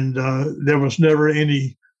 And there was never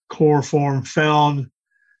any chloroform found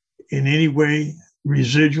in any way,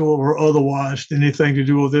 residual or otherwise, anything to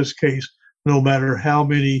do with this case, no matter how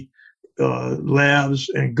many labs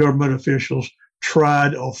and government officials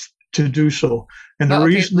tried to do so. And the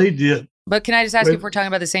reason they did. But can I just ask you if we're talking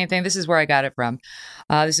about the same thing? This is where I got it from.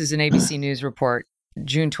 This is an ABC News report,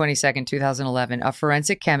 June 22nd, 2011. A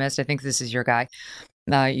forensic chemist, I think this is your guy,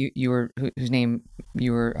 whose name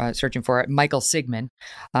you were searching for, Michael Sigmund.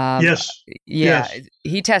 Yes. Yeah. Yes.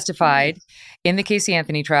 He testified in the Casey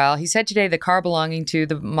Anthony trial. He said today the car belonging to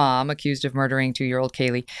the mom accused of murdering 2-year-old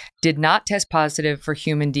Kaylee did not test positive for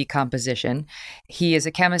human decomposition. He is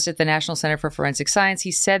a chemist at the National Center for Forensic Science.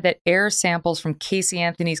 He said that air samples from Casey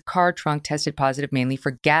Anthony's car trunk tested positive mainly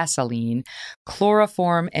for gasoline,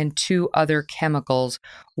 chloroform, and 2 other chemicals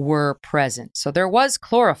were present. So there was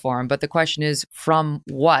chloroform, but the question is from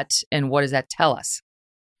what, and what does that tell us?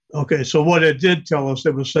 Okay, so what it did tell us,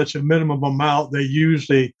 there was such a minimum amount. They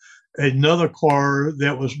used another car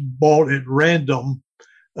that was bought at random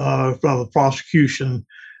from the prosecution.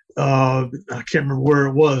 I can't remember where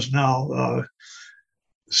it was now.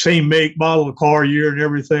 Same make, model of car, year, and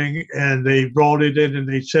everything. And they brought it in and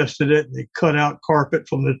they tested it. And they cut out carpet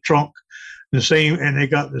from the trunk, and they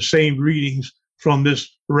got the same readings from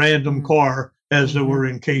this random car as there were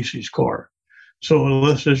in Casey's car. So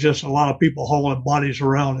unless there's just a lot of people hauling bodies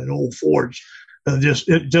around in old Fords,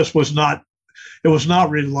 it was not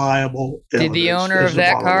reliable. Did the owner of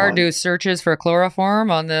that car do searches for chloroform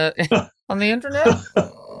on the on the internet?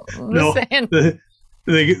 No,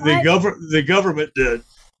 the government did.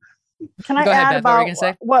 Can I add about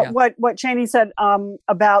what Cheney said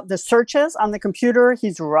about the searches on the computer?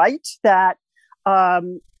 He's right that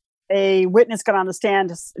a witness got on the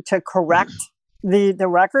stand to correct the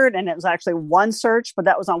record, and it was actually one search, but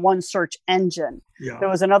that was on one search engine. Yeah. There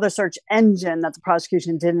was another search engine that the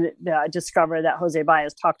prosecution didn't discover that Jose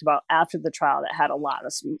Baez talked about after the trial that had a lot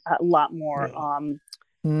more.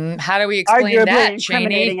 Yeah. How do we explain that,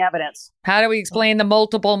 incriminating Cheney? Evidence? How do we explain the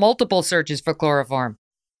multiple searches for chloroform?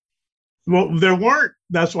 Well, there weren't.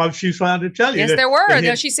 That's why she's trying to tell you. Yes, there were.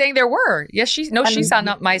 No, she's saying there were. Yes, she's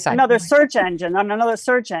on my side. Another search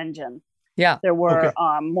engine. Yeah, there were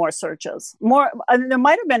more searches. There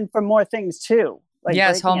might have been for more things too. Like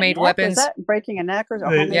yes, homemade weapons. Is that breaking a neck or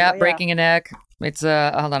breaking a neck. It's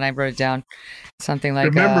hold on, I wrote it down. Something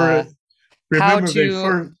like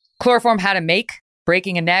chloroform, how to make,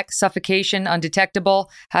 breaking a neck, suffocation, undetectable,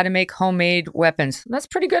 how to make homemade weapons. That's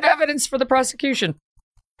pretty good evidence for the prosecution.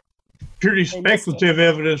 Purely speculative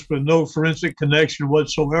evidence with no forensic connection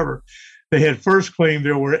whatsoever. They had first claimed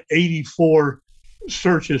there were 84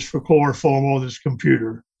 searches for chloroform on this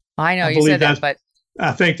computer. I know you said that, but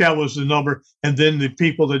I think that was the number. And then the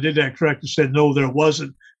people that did that correctly said, no, there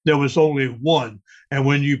wasn't. There was only one. And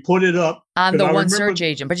when you put it up on the one search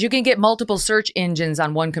agent, but you can get multiple search engines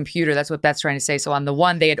on one computer. That's what Beth's trying to say. So on the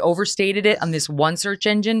one, they had overstated it on this one search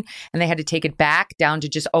engine, and they had to take it back down to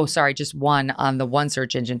just one on the one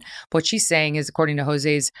search engine. What she's saying is, according to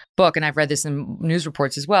Jose's book, and I've read this in news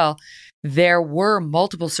reports as well, there were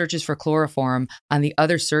multiple searches for chloroform on the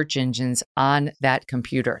other search engines on that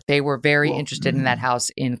computer. They were very interested in that house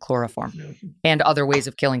in chloroform and other ways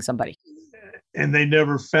of killing somebody. And they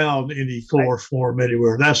never found any chloroform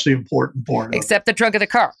anywhere. That's the important part. Except the trunk of the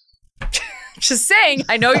car. Just saying.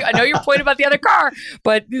 I know your point about the other car,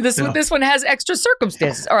 but this one has extra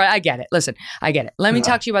circumstances. All right, I get it. Listen, I get it. Let me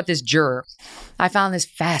talk to you about this juror. I found this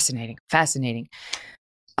fascinating.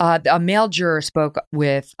 A male juror spoke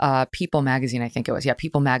with People magazine, I think it was. Yeah,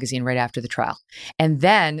 People magazine right after the trial. And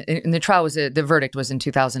then the trial the verdict was in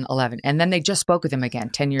 2011. And then they just spoke with him again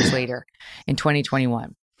 10 years later in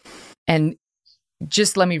 2021. And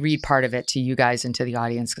just let me read part of it to you guys and to the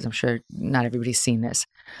audience, because I'm sure not everybody's seen this.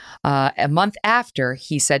 A month after,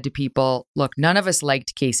 he said to People, look, none of us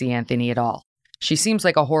liked Casey Anthony at all. She seems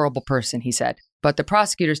like a horrible person, he said, but the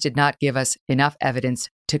prosecutors did not give us enough evidence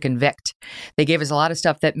to convict. They gave us a lot of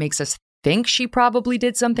stuff that makes us think she probably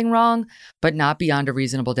did something wrong, but not beyond a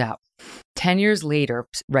reasonable doubt. 10 years later,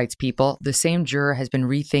 writes People, the same juror has been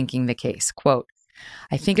rethinking the case. Quote,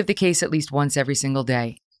 I think of the case at least once every single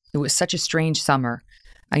day. It was such a strange summer.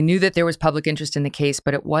 I knew that there was public interest in the case,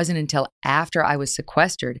 but it wasn't until after I was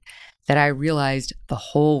sequestered that I realized the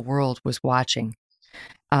whole world was watching.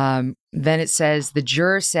 Then it says, the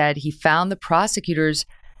juror said he found the prosecutors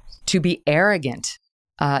to be arrogant.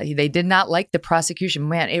 They did not like the prosecution.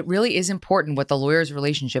 Man, it really is important what the lawyer's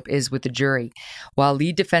relationship is with the jury. While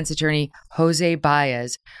lead defense attorney Jose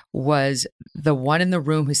Baez was the one in the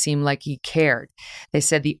room who seemed like he cared. They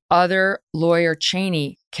said the other lawyer,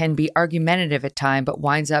 Cheney, can be argumentative at times, but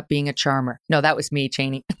winds up being a charmer. No, that was me,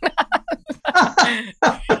 Cheney.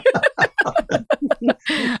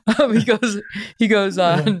 He goes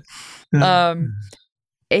on.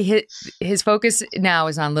 His focus now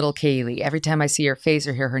is on little Kaylee. Every time I see her face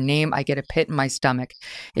or hear her name, I get a pit in my stomach.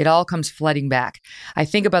 It all comes flooding back. I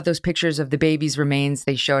think about those pictures of the baby's remains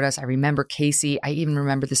they showed us. I remember Casey. I even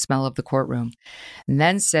remember the smell of the courtroom. And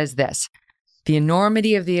then says this, the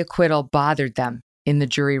enormity of the acquittal bothered them in the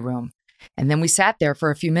jury room. And then we sat there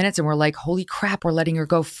for a few minutes and we're like, holy crap, we're letting her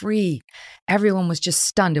go free. Everyone was just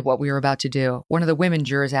stunned at what we were about to do. One of the women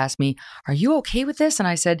jurors asked me, are you okay with this? And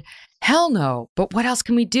I said, hell no. But what else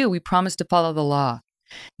can we do? We promised to follow the law.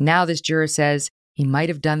 Now this juror says he might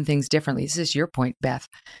have done things differently. This is your point, Beth.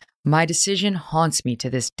 My decision haunts me to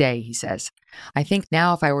this day, he says. I think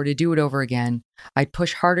now if I were to do it over again, I'd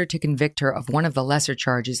push harder to convict her of one of the lesser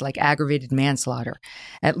charges like aggravated manslaughter.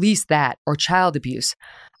 At least that, or child abuse.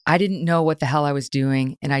 I didn't know what the hell I was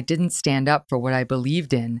doing, and I didn't stand up for what I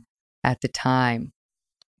believed in at the time.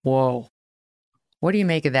 Whoa. What do you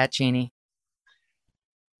make of that, Cheney?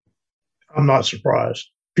 I'm not surprised.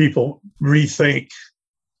 People rethink,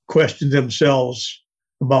 question themselves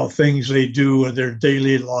about things they do in their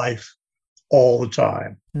daily life all the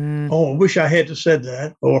time. Oh, I wish I had said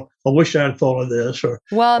that, or I wish I had thought of this, and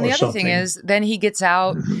the other thing is, then he gets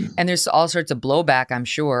out, and there's all sorts of blowback. I'm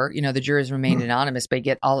sure, the jurors remained anonymous, but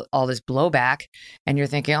get all this blowback, and you're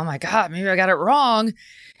thinking, oh my God, maybe I got it wrong.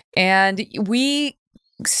 And we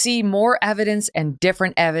see more evidence and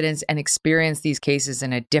different evidence and experience these cases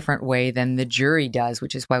in a different way than the jury does,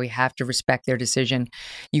 which is why we have to respect their decision.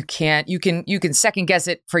 You can second guess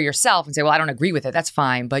it for yourself and say, well, I don't agree with it. That's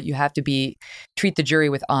fine. But you have to treat the jury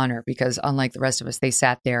with honor, because unlike the rest of us, they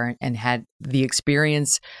sat there and had the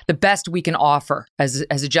experience, the best we can offer as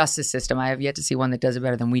a justice system. I have yet to see one that does it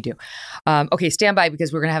better than we do. Okay, stand by,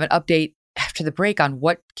 because we're going to have an update after the break on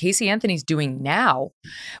what Casey Anthony's doing now,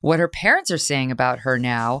 what her parents are saying about her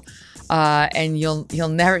now, and you'll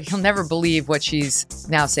never believe what she's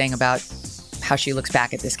now saying about how she looks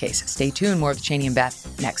back at this case. Stay tuned. More with Cheney and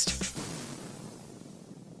Beth next.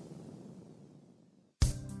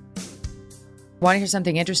 Want to hear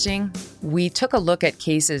something interesting? We took a look at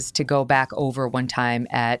cases to go back over one time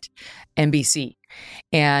at NBC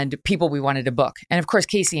and people we wanted to book. And of course,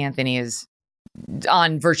 Casey Anthony is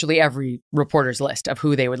on virtually every reporter's list of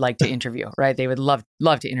who they would like to interview, right? They would love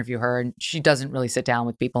to interview her. And she doesn't really sit down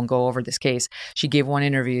with people and go over this case. She gave one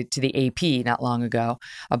interview to the AP not long ago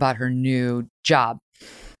about her new job.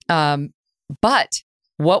 But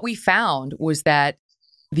what we found was that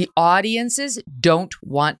the audiences don't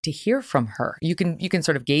want to hear from her. You can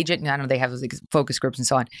sort of gauge it. And I know they have like focus groups and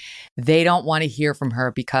so on. They don't want to hear from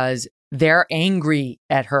her because they're angry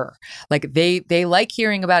at her. Like they like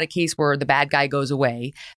hearing about a case where the bad guy goes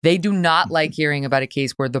away. They do not like hearing about a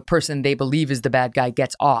case where the person they believe is the bad guy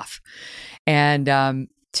gets off. And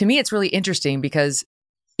to me, it's really interesting because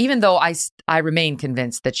even though I remain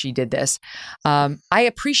convinced that she did this, I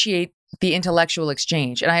appreciate the intellectual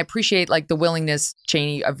exchange. And I appreciate like the willingness,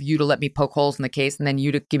 Cheney, of you to let me poke holes in the case and then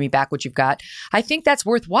you to give me back what you've got. I think that's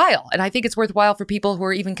worthwhile. And I think it's worthwhile for people who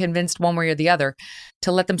are even convinced one way or the other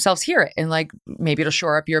to let themselves hear it. And like, maybe it'll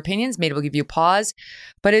shore up your opinions. Maybe it'll give you pause.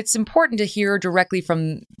 But it's important to hear directly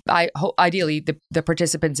from, ideally, the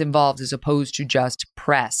participants involved as opposed to just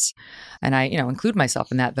press. And I, include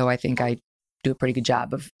myself in that, though I think I do a pretty good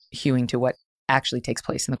job of hewing to what actually takes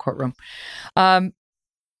place in the courtroom. I'll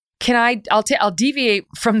deviate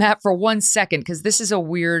from that for 1 second because this is a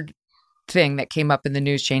weird thing that came up in the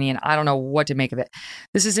news, Cheney, and I don't know what to make of it.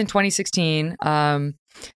 This is in 2016. The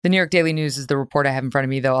New York Daily News is the report I have in front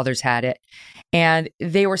of me, though others had it. And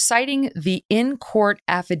they were citing the in-court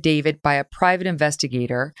affidavit by a private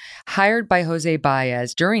investigator hired by Jose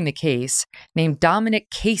Baez during the case named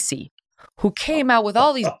Dominic Casey, who came out with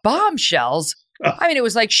all these bombshells. I mean, it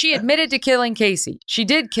was like she admitted to killing Casey. She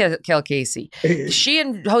did kill Casey. She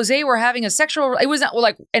and Jose were having a sexual. It was not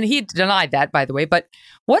like, and he denied that, by the way. But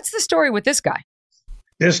what's the story with this guy?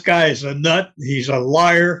 This guy is a nut. He's a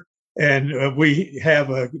liar, and we have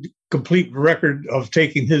a complete record of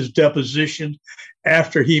taking his deposition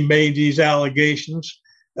after he made these allegations,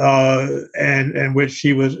 and which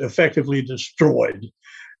he was effectively destroyed.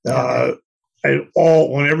 And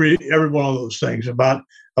on every one of those things about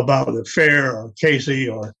the affair or Casey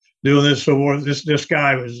or doing this so forth. This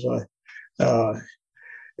guy was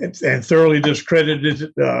and thoroughly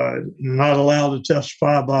discredited, not allowed to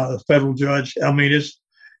testify by a federal judge. I mean, it's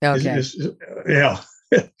yeah.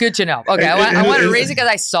 Good to know. Okay, I wanted to raise it because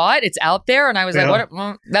I saw it. It's out there, and I was like, "What?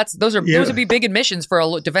 Well, those would be big admissions for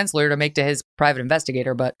a defense lawyer to make to his private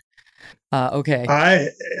investigator." But okay, I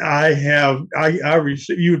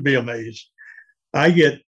received. You would be amazed. I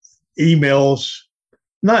get emails,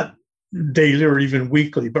 not daily or even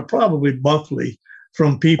weekly, but probably monthly,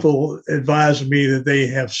 from people advising me that they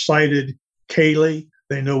have cited Kaylee.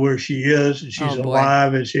 They know where she is, and she's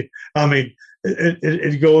alive. And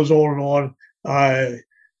it goes on and on.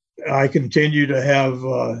 I continue to have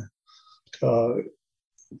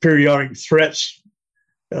periodic threats,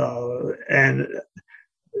 and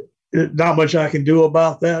not much I can do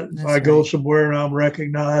about that. If I go somewhere and I'm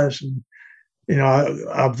recognized, and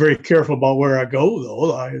I'm very careful about where I go,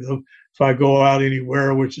 though. If I go out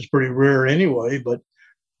anywhere, which is pretty rare anyway, but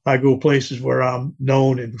I go places where I'm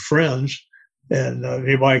known and friends, and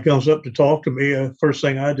anybody comes up to talk to me, first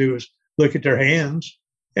thing I do is look at their hands,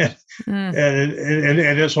 and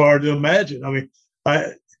it's hard to imagine. I mean,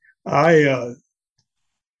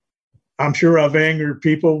 I'm sure I've angered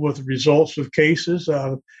people with the results of cases.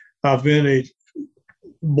 I've been a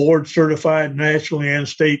board certified nationally and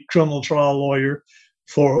state criminal trial lawyer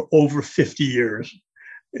for over 50 years.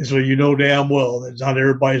 And so damn well that not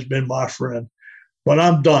everybody's been my friend. But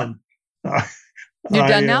I'm done. You're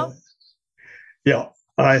done now? Yeah.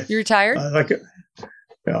 You retired?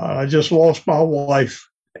 I just lost my wife,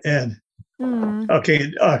 and I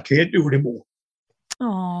can't do it anymore.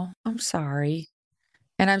 Oh, I'm sorry.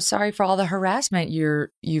 And I'm sorry for all the harassment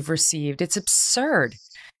you've received. It's absurd.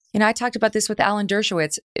 I talked about this with Alan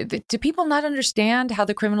Dershowitz. Do people not understand how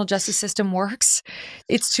the criminal justice system works?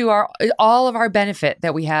 It's to all of our benefit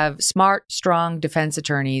that we have smart, strong defense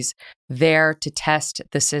attorneys there to test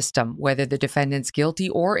the system, whether the defendant's guilty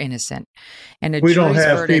or innocent. And we don't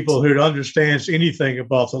have people who understands anything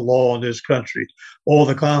about the law in this country or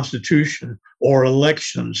the Constitution or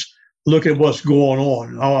elections. Look at what's going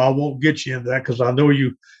on. I won't get you into that because I know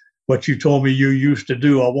what you told me you used to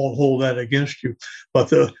do. I won't hold that against you. But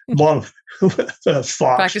that's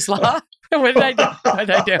Fox. Practice law? What did I do?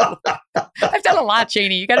 I've done a lot,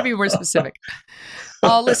 Cheney. You got to be more specific.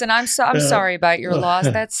 Oh, listen, I'm sorry about your loss.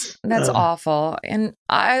 That's awful. And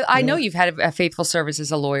I know you've had a faithful service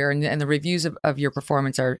as a lawyer, and the reviews of your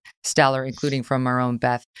performance are stellar, including from our own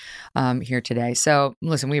Beth here today. So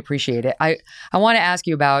listen, we appreciate it. I want to ask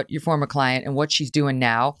you about your former client and what she's doing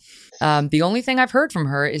now. The only thing I've heard from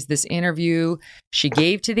her is this interview she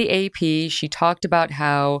gave to the AP. She talked about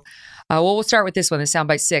how, we'll start with this one, the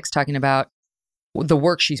soundbite 6, talking about the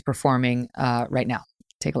work she's performing right now.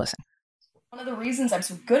 Take a listen. One of the reasons I'm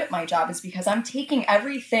so good at my job is because I'm taking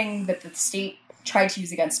everything that the state tried to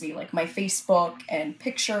use against me, like my Facebook and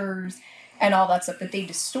pictures and all that stuff that they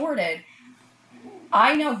distorted.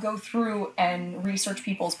 I now go through and research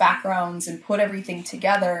people's backgrounds and put everything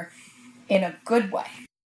together in a good way.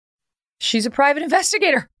 She's a private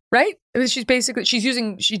investigator. right? She's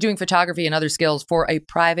doing photography and other skills for a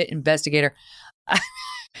private investigator.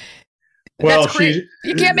 Well,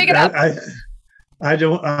 you can't make it up. I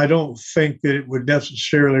don't think that it would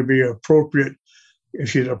necessarily be appropriate if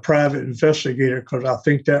she's a private investigator, because I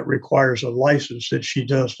think that requires a license that she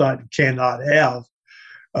cannot have.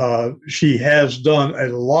 She has done a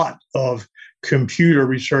lot of computer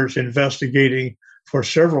research investigating for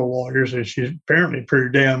several lawyers, and she's apparently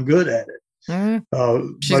pretty damn good at it.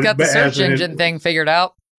 She's got the search engine thing figured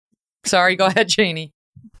out. Sorry, go ahead, Janie.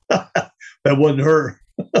 That wasn't her,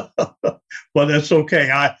 but that's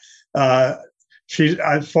okay. She's,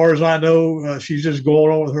 as far as I know, she's just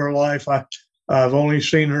going on with her life. I've only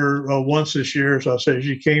seen her once this year, so I said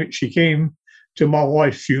she came to my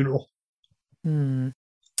wife's funeral.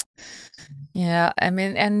 Yeah, I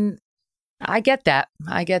mean, and I get that.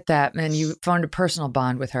 And you formed a personal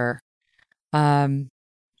bond with her.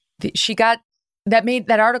 She got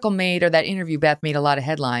that article made, or that interview, Beth, made a lot of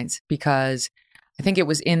headlines because I think it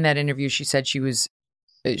was in that interview she said she would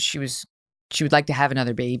like to have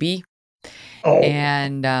another baby. Oh.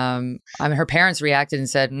 And her parents reacted and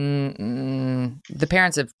said, the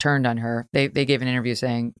parents have turned on her. They gave an interview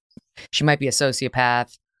saying she might be a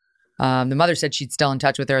sociopath. The mother said she's still in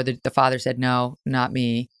touch with her. The father said, no, not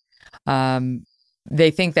me.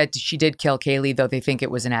 They think that she did kill Kaylee, though they think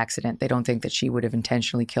it was an accident. They don't think that she would have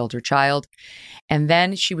intentionally killed her child. And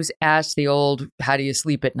then she was asked the old, how do you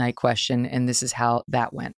sleep at night question? And this is how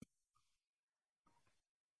that went.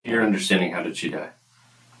 Your understanding, how did she die?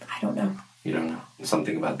 I don't know. You don't know?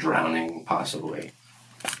 Something about drowning, possibly.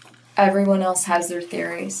 Everyone else has their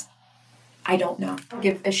theories. I don't know. I don't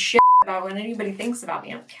give a shit about what anybody thinks about me.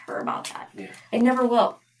 I don't care about that. Yeah. I never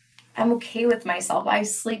will. I'm okay with myself. I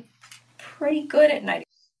sleep pretty good at night.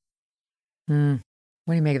 What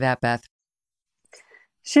do you make of that, Beth?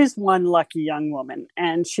 She's one lucky young woman,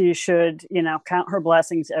 and she should, count her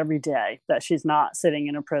blessings every day that she's not sitting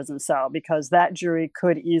in a prison cell, because that jury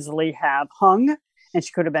could easily have hung, and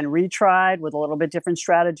she could have been retried with a little bit different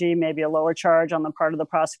strategy, maybe a lower charge on the part of the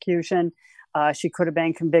prosecution. She could have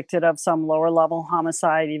been convicted of some lower level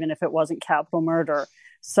homicide, even if it wasn't capital murder.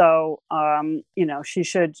 So, she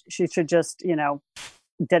should just,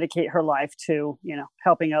 dedicate her life to,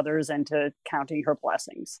 helping others and to counting her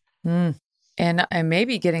blessings. And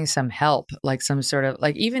maybe getting some help, like some sort of,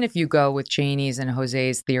 like, even if you go with Janie's and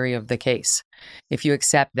Jose's theory of the case, if you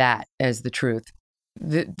accept that as the truth,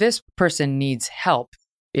 this person needs help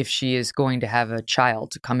if she is going to have a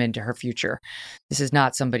child to come into her future. This is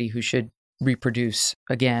not somebody who should reproduce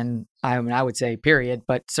again. I would say period,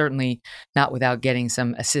 but certainly not without getting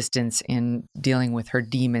some assistance in dealing with her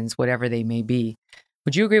demons, whatever they may be.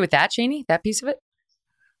 Would you agree with that, Janie, that piece of it?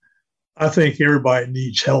 I think everybody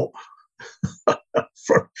needs help.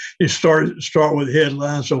 You start with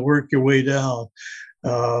headlines and work your way down.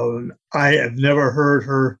 I have never heard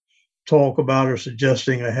her talk about or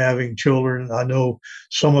suggesting having children. I know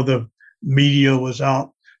some of the media was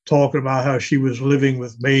out talking about how she was living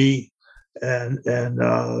with me, and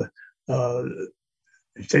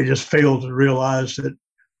they just failed to realize that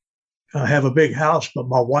I have a big house, but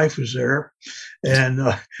my wife was there, and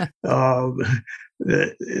that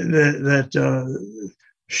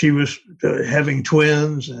she was having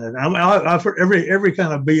twins, and I've heard every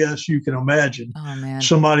kind of BS you can imagine. Oh, man.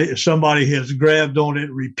 Somebody has grabbed on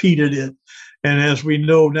it, repeated it, and as we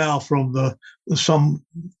know now from some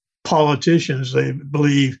politicians, they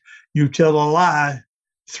believe you tell a lie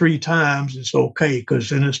 3 times, it's okay because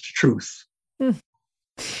then it's the truth.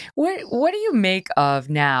 What do you make of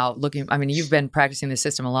now looking? I mean, you've been practicing the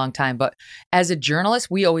system a long time, but as a journalist,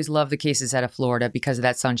 we always love the cases out of Florida because of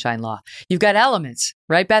that sunshine law. You've got elements,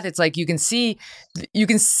 right, Beth? It's like you can see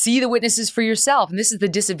the witnesses for yourself. And this is the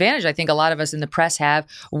disadvantage I think a lot of us in the press have.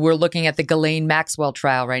 We're looking at the Ghislaine Maxwell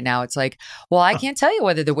trial right now. It's like, well, I can't tell you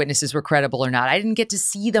whether the witnesses were credible or not. I didn't get to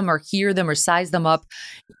see them or hear them or size them up.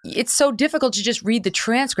 It's so difficult to just read the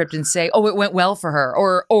transcript and say, oh, it went well for her,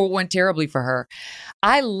 or oh, it went terribly for her.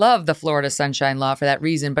 I love the Florida sunshine law for that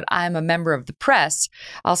reason, but I'm a member of the press.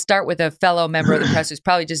 I'll start with a fellow member of the press who's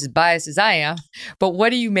probably just as biased as I am. But what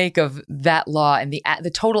do you make of that law and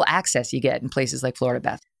the total access you get in places like Florida,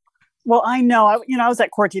 Beth? Well, I know, I was at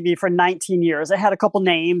Court TV for 19 years. I had a couple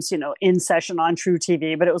names, in session on True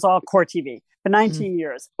TV, but it was all Court TV. for 19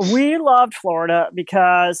 years. We loved Florida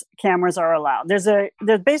because cameras are allowed. There's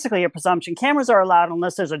basically a presumption cameras are allowed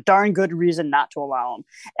unless there's a darn good reason not to allow them,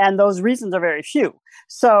 and those reasons are very few.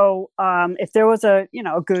 So if there was a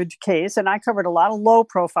good case, and I covered a lot of low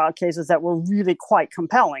profile cases that were really quite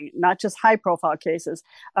compelling, not just high profile cases.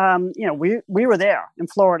 We were there in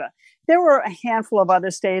Florida. There were a handful of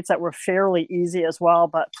other states that were fairly easy as well,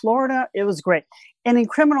 but Florida, it was great. And in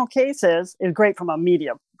criminal cases, it's great from a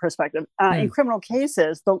media perspective. In criminal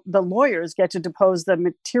cases, the lawyers get to depose the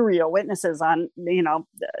material witnesses on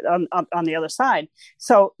the other side.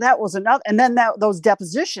 So that was another, and then those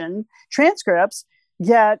deposition transcripts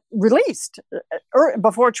get released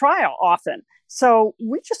before trial often. So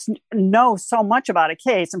we just know so much about a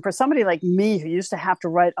case. And for somebody like me who used to have to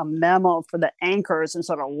write a memo for the anchors and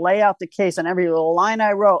sort of lay out the case, and every little line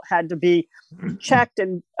I wrote had to be checked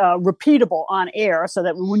and repeatable on air so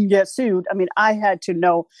that we wouldn't get sued. I mean, I had to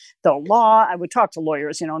know the law. I would talk to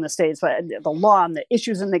lawyers, in the States, but the law and the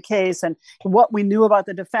issues in the case and what we knew about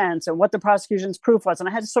the defense and what the prosecution's proof was. And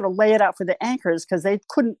I had to sort of lay it out for the anchors because they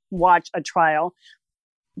couldn't watch a trial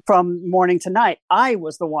from morning to night. I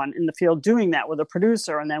was the one in the field doing that with a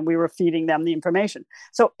producer, and then we were feeding them the information.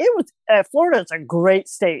 So it was Florida is a great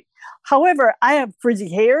state. However, I have frizzy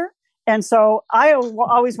hair, and so I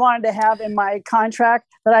always wanted to have in my contract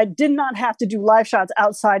that I did not have to do live shots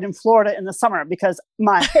outside in Florida in the summer because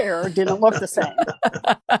my hair didn't look the same.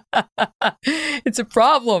 It's a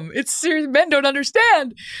problem. It's serious. Men don't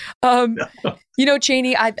understand.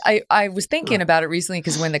 Cheney, I was thinking about it recently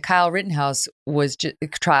because when the Kyle Rittenhouse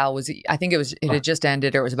trial was, I think it had just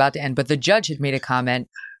ended or it was about to end, but the judge had made a comment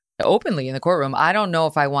openly in the courtroom. I don't know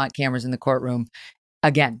if I want cameras in the courtroom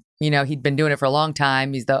again. He'd been doing it for a long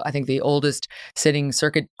time. He's I think the oldest sitting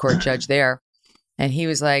circuit court judge there. And he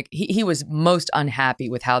was like, he was most unhappy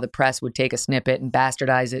with how the press would take a snippet and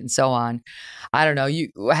bastardize it and so on. I don't know. You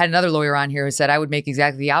had another lawyer on here who said I would make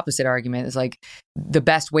exactly the opposite argument. It's like the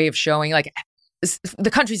best way of showing, like,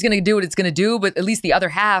 the country's going to do what it's going to do, but at least the other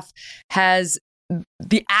half has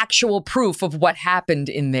the actual proof of what happened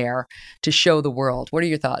in there to show the world. What are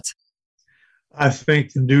your thoughts? I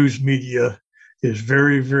think the news media is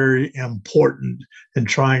very, very important in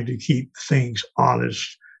trying to keep things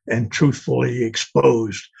honest and truthfully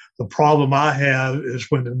exposed. The problem I have is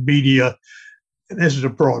when the media, and this is a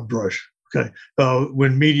broad brush, okay,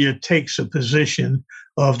 when media takes a position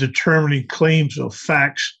of determining claims of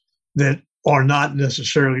facts that are not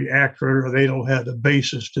necessarily accurate or they don't have the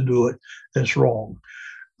basis to do it, that's wrong.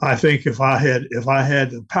 I think if I had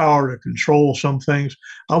the power to control some things,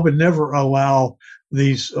 I would never allow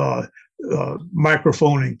these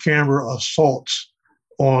microphone and camera assaults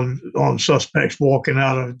on suspects walking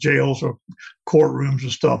out of jails or courtrooms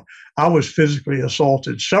and stuff. I was physically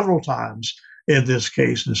assaulted several times in this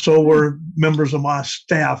case, and so were members of my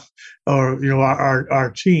staff or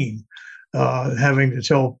our team, having to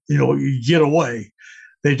tell you get away.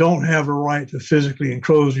 They don't have a right to physically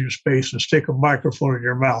enclose your space and stick a microphone in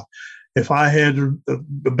your mouth. If I had the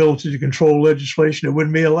ability to control legislation, it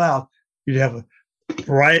wouldn't be allowed. You'd have a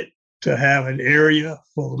right to have an area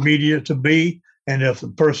for the media to be. And if the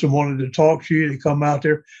person wanted to talk to you, to come out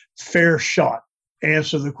there, fair shot,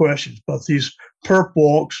 answer the questions. But these perp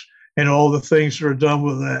walks and all the things that are done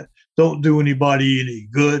with that don't do anybody any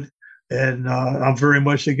good. And I'm very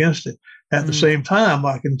much against it. At the same time,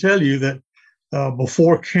 I can tell you that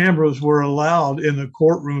before cameras were allowed in the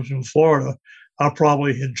courtrooms in Florida, I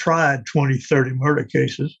probably had tried 20, 30 murder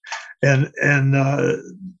cases and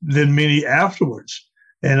then many afterwards.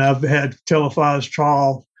 And I've had televised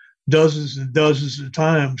trial dozens and dozens of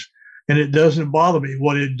times, and it doesn't bother me.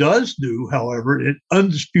 What it does do, however, an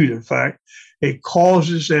undisputed fact, it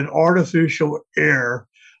causes an artificial air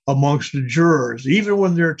amongst the jurors, even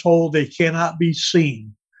when they're told they cannot be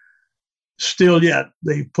seen. Still yet,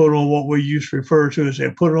 they put on what we used to refer to as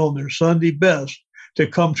they put on their Sunday best to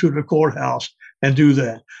come to the courthouse and do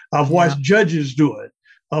that. I've watched judges do it.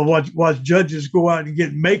 I've watched judges go out and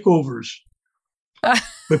get makeovers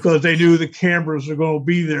because they knew the cameras are going to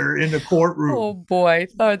be there in the courtroom. Oh, boy.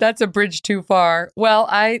 Oh, that's a bridge too far. Well,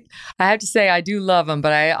 I have to say I do love them,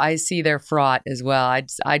 but I see they're fraught as well.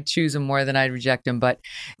 I'd choose them more than I'd reject them, but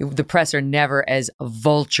the press are never as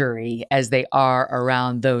vulture-y as they are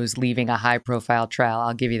around those leaving a high-profile trial.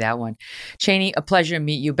 I'll give you that one. Cheney, a pleasure to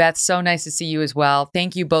meet you. Beth, so nice to see you as well.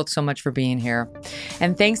 Thank you both so much for being here.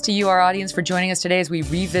 And thanks to you, our audience, for joining us today as we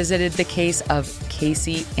revisited the case of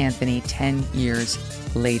Casey Anthony 10 years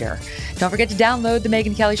later. Don't forget to download The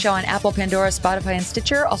Megyn Kelly Show on Apple, Pandora, Spotify, and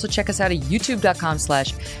Stitcher. Also check us out at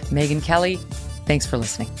youtube.com/Megyn Kelly. Thanks for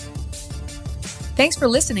listening. Thanks for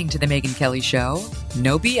listening to The Megyn Kelly Show.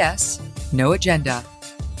 No BS, no agenda,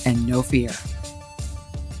 and no fear.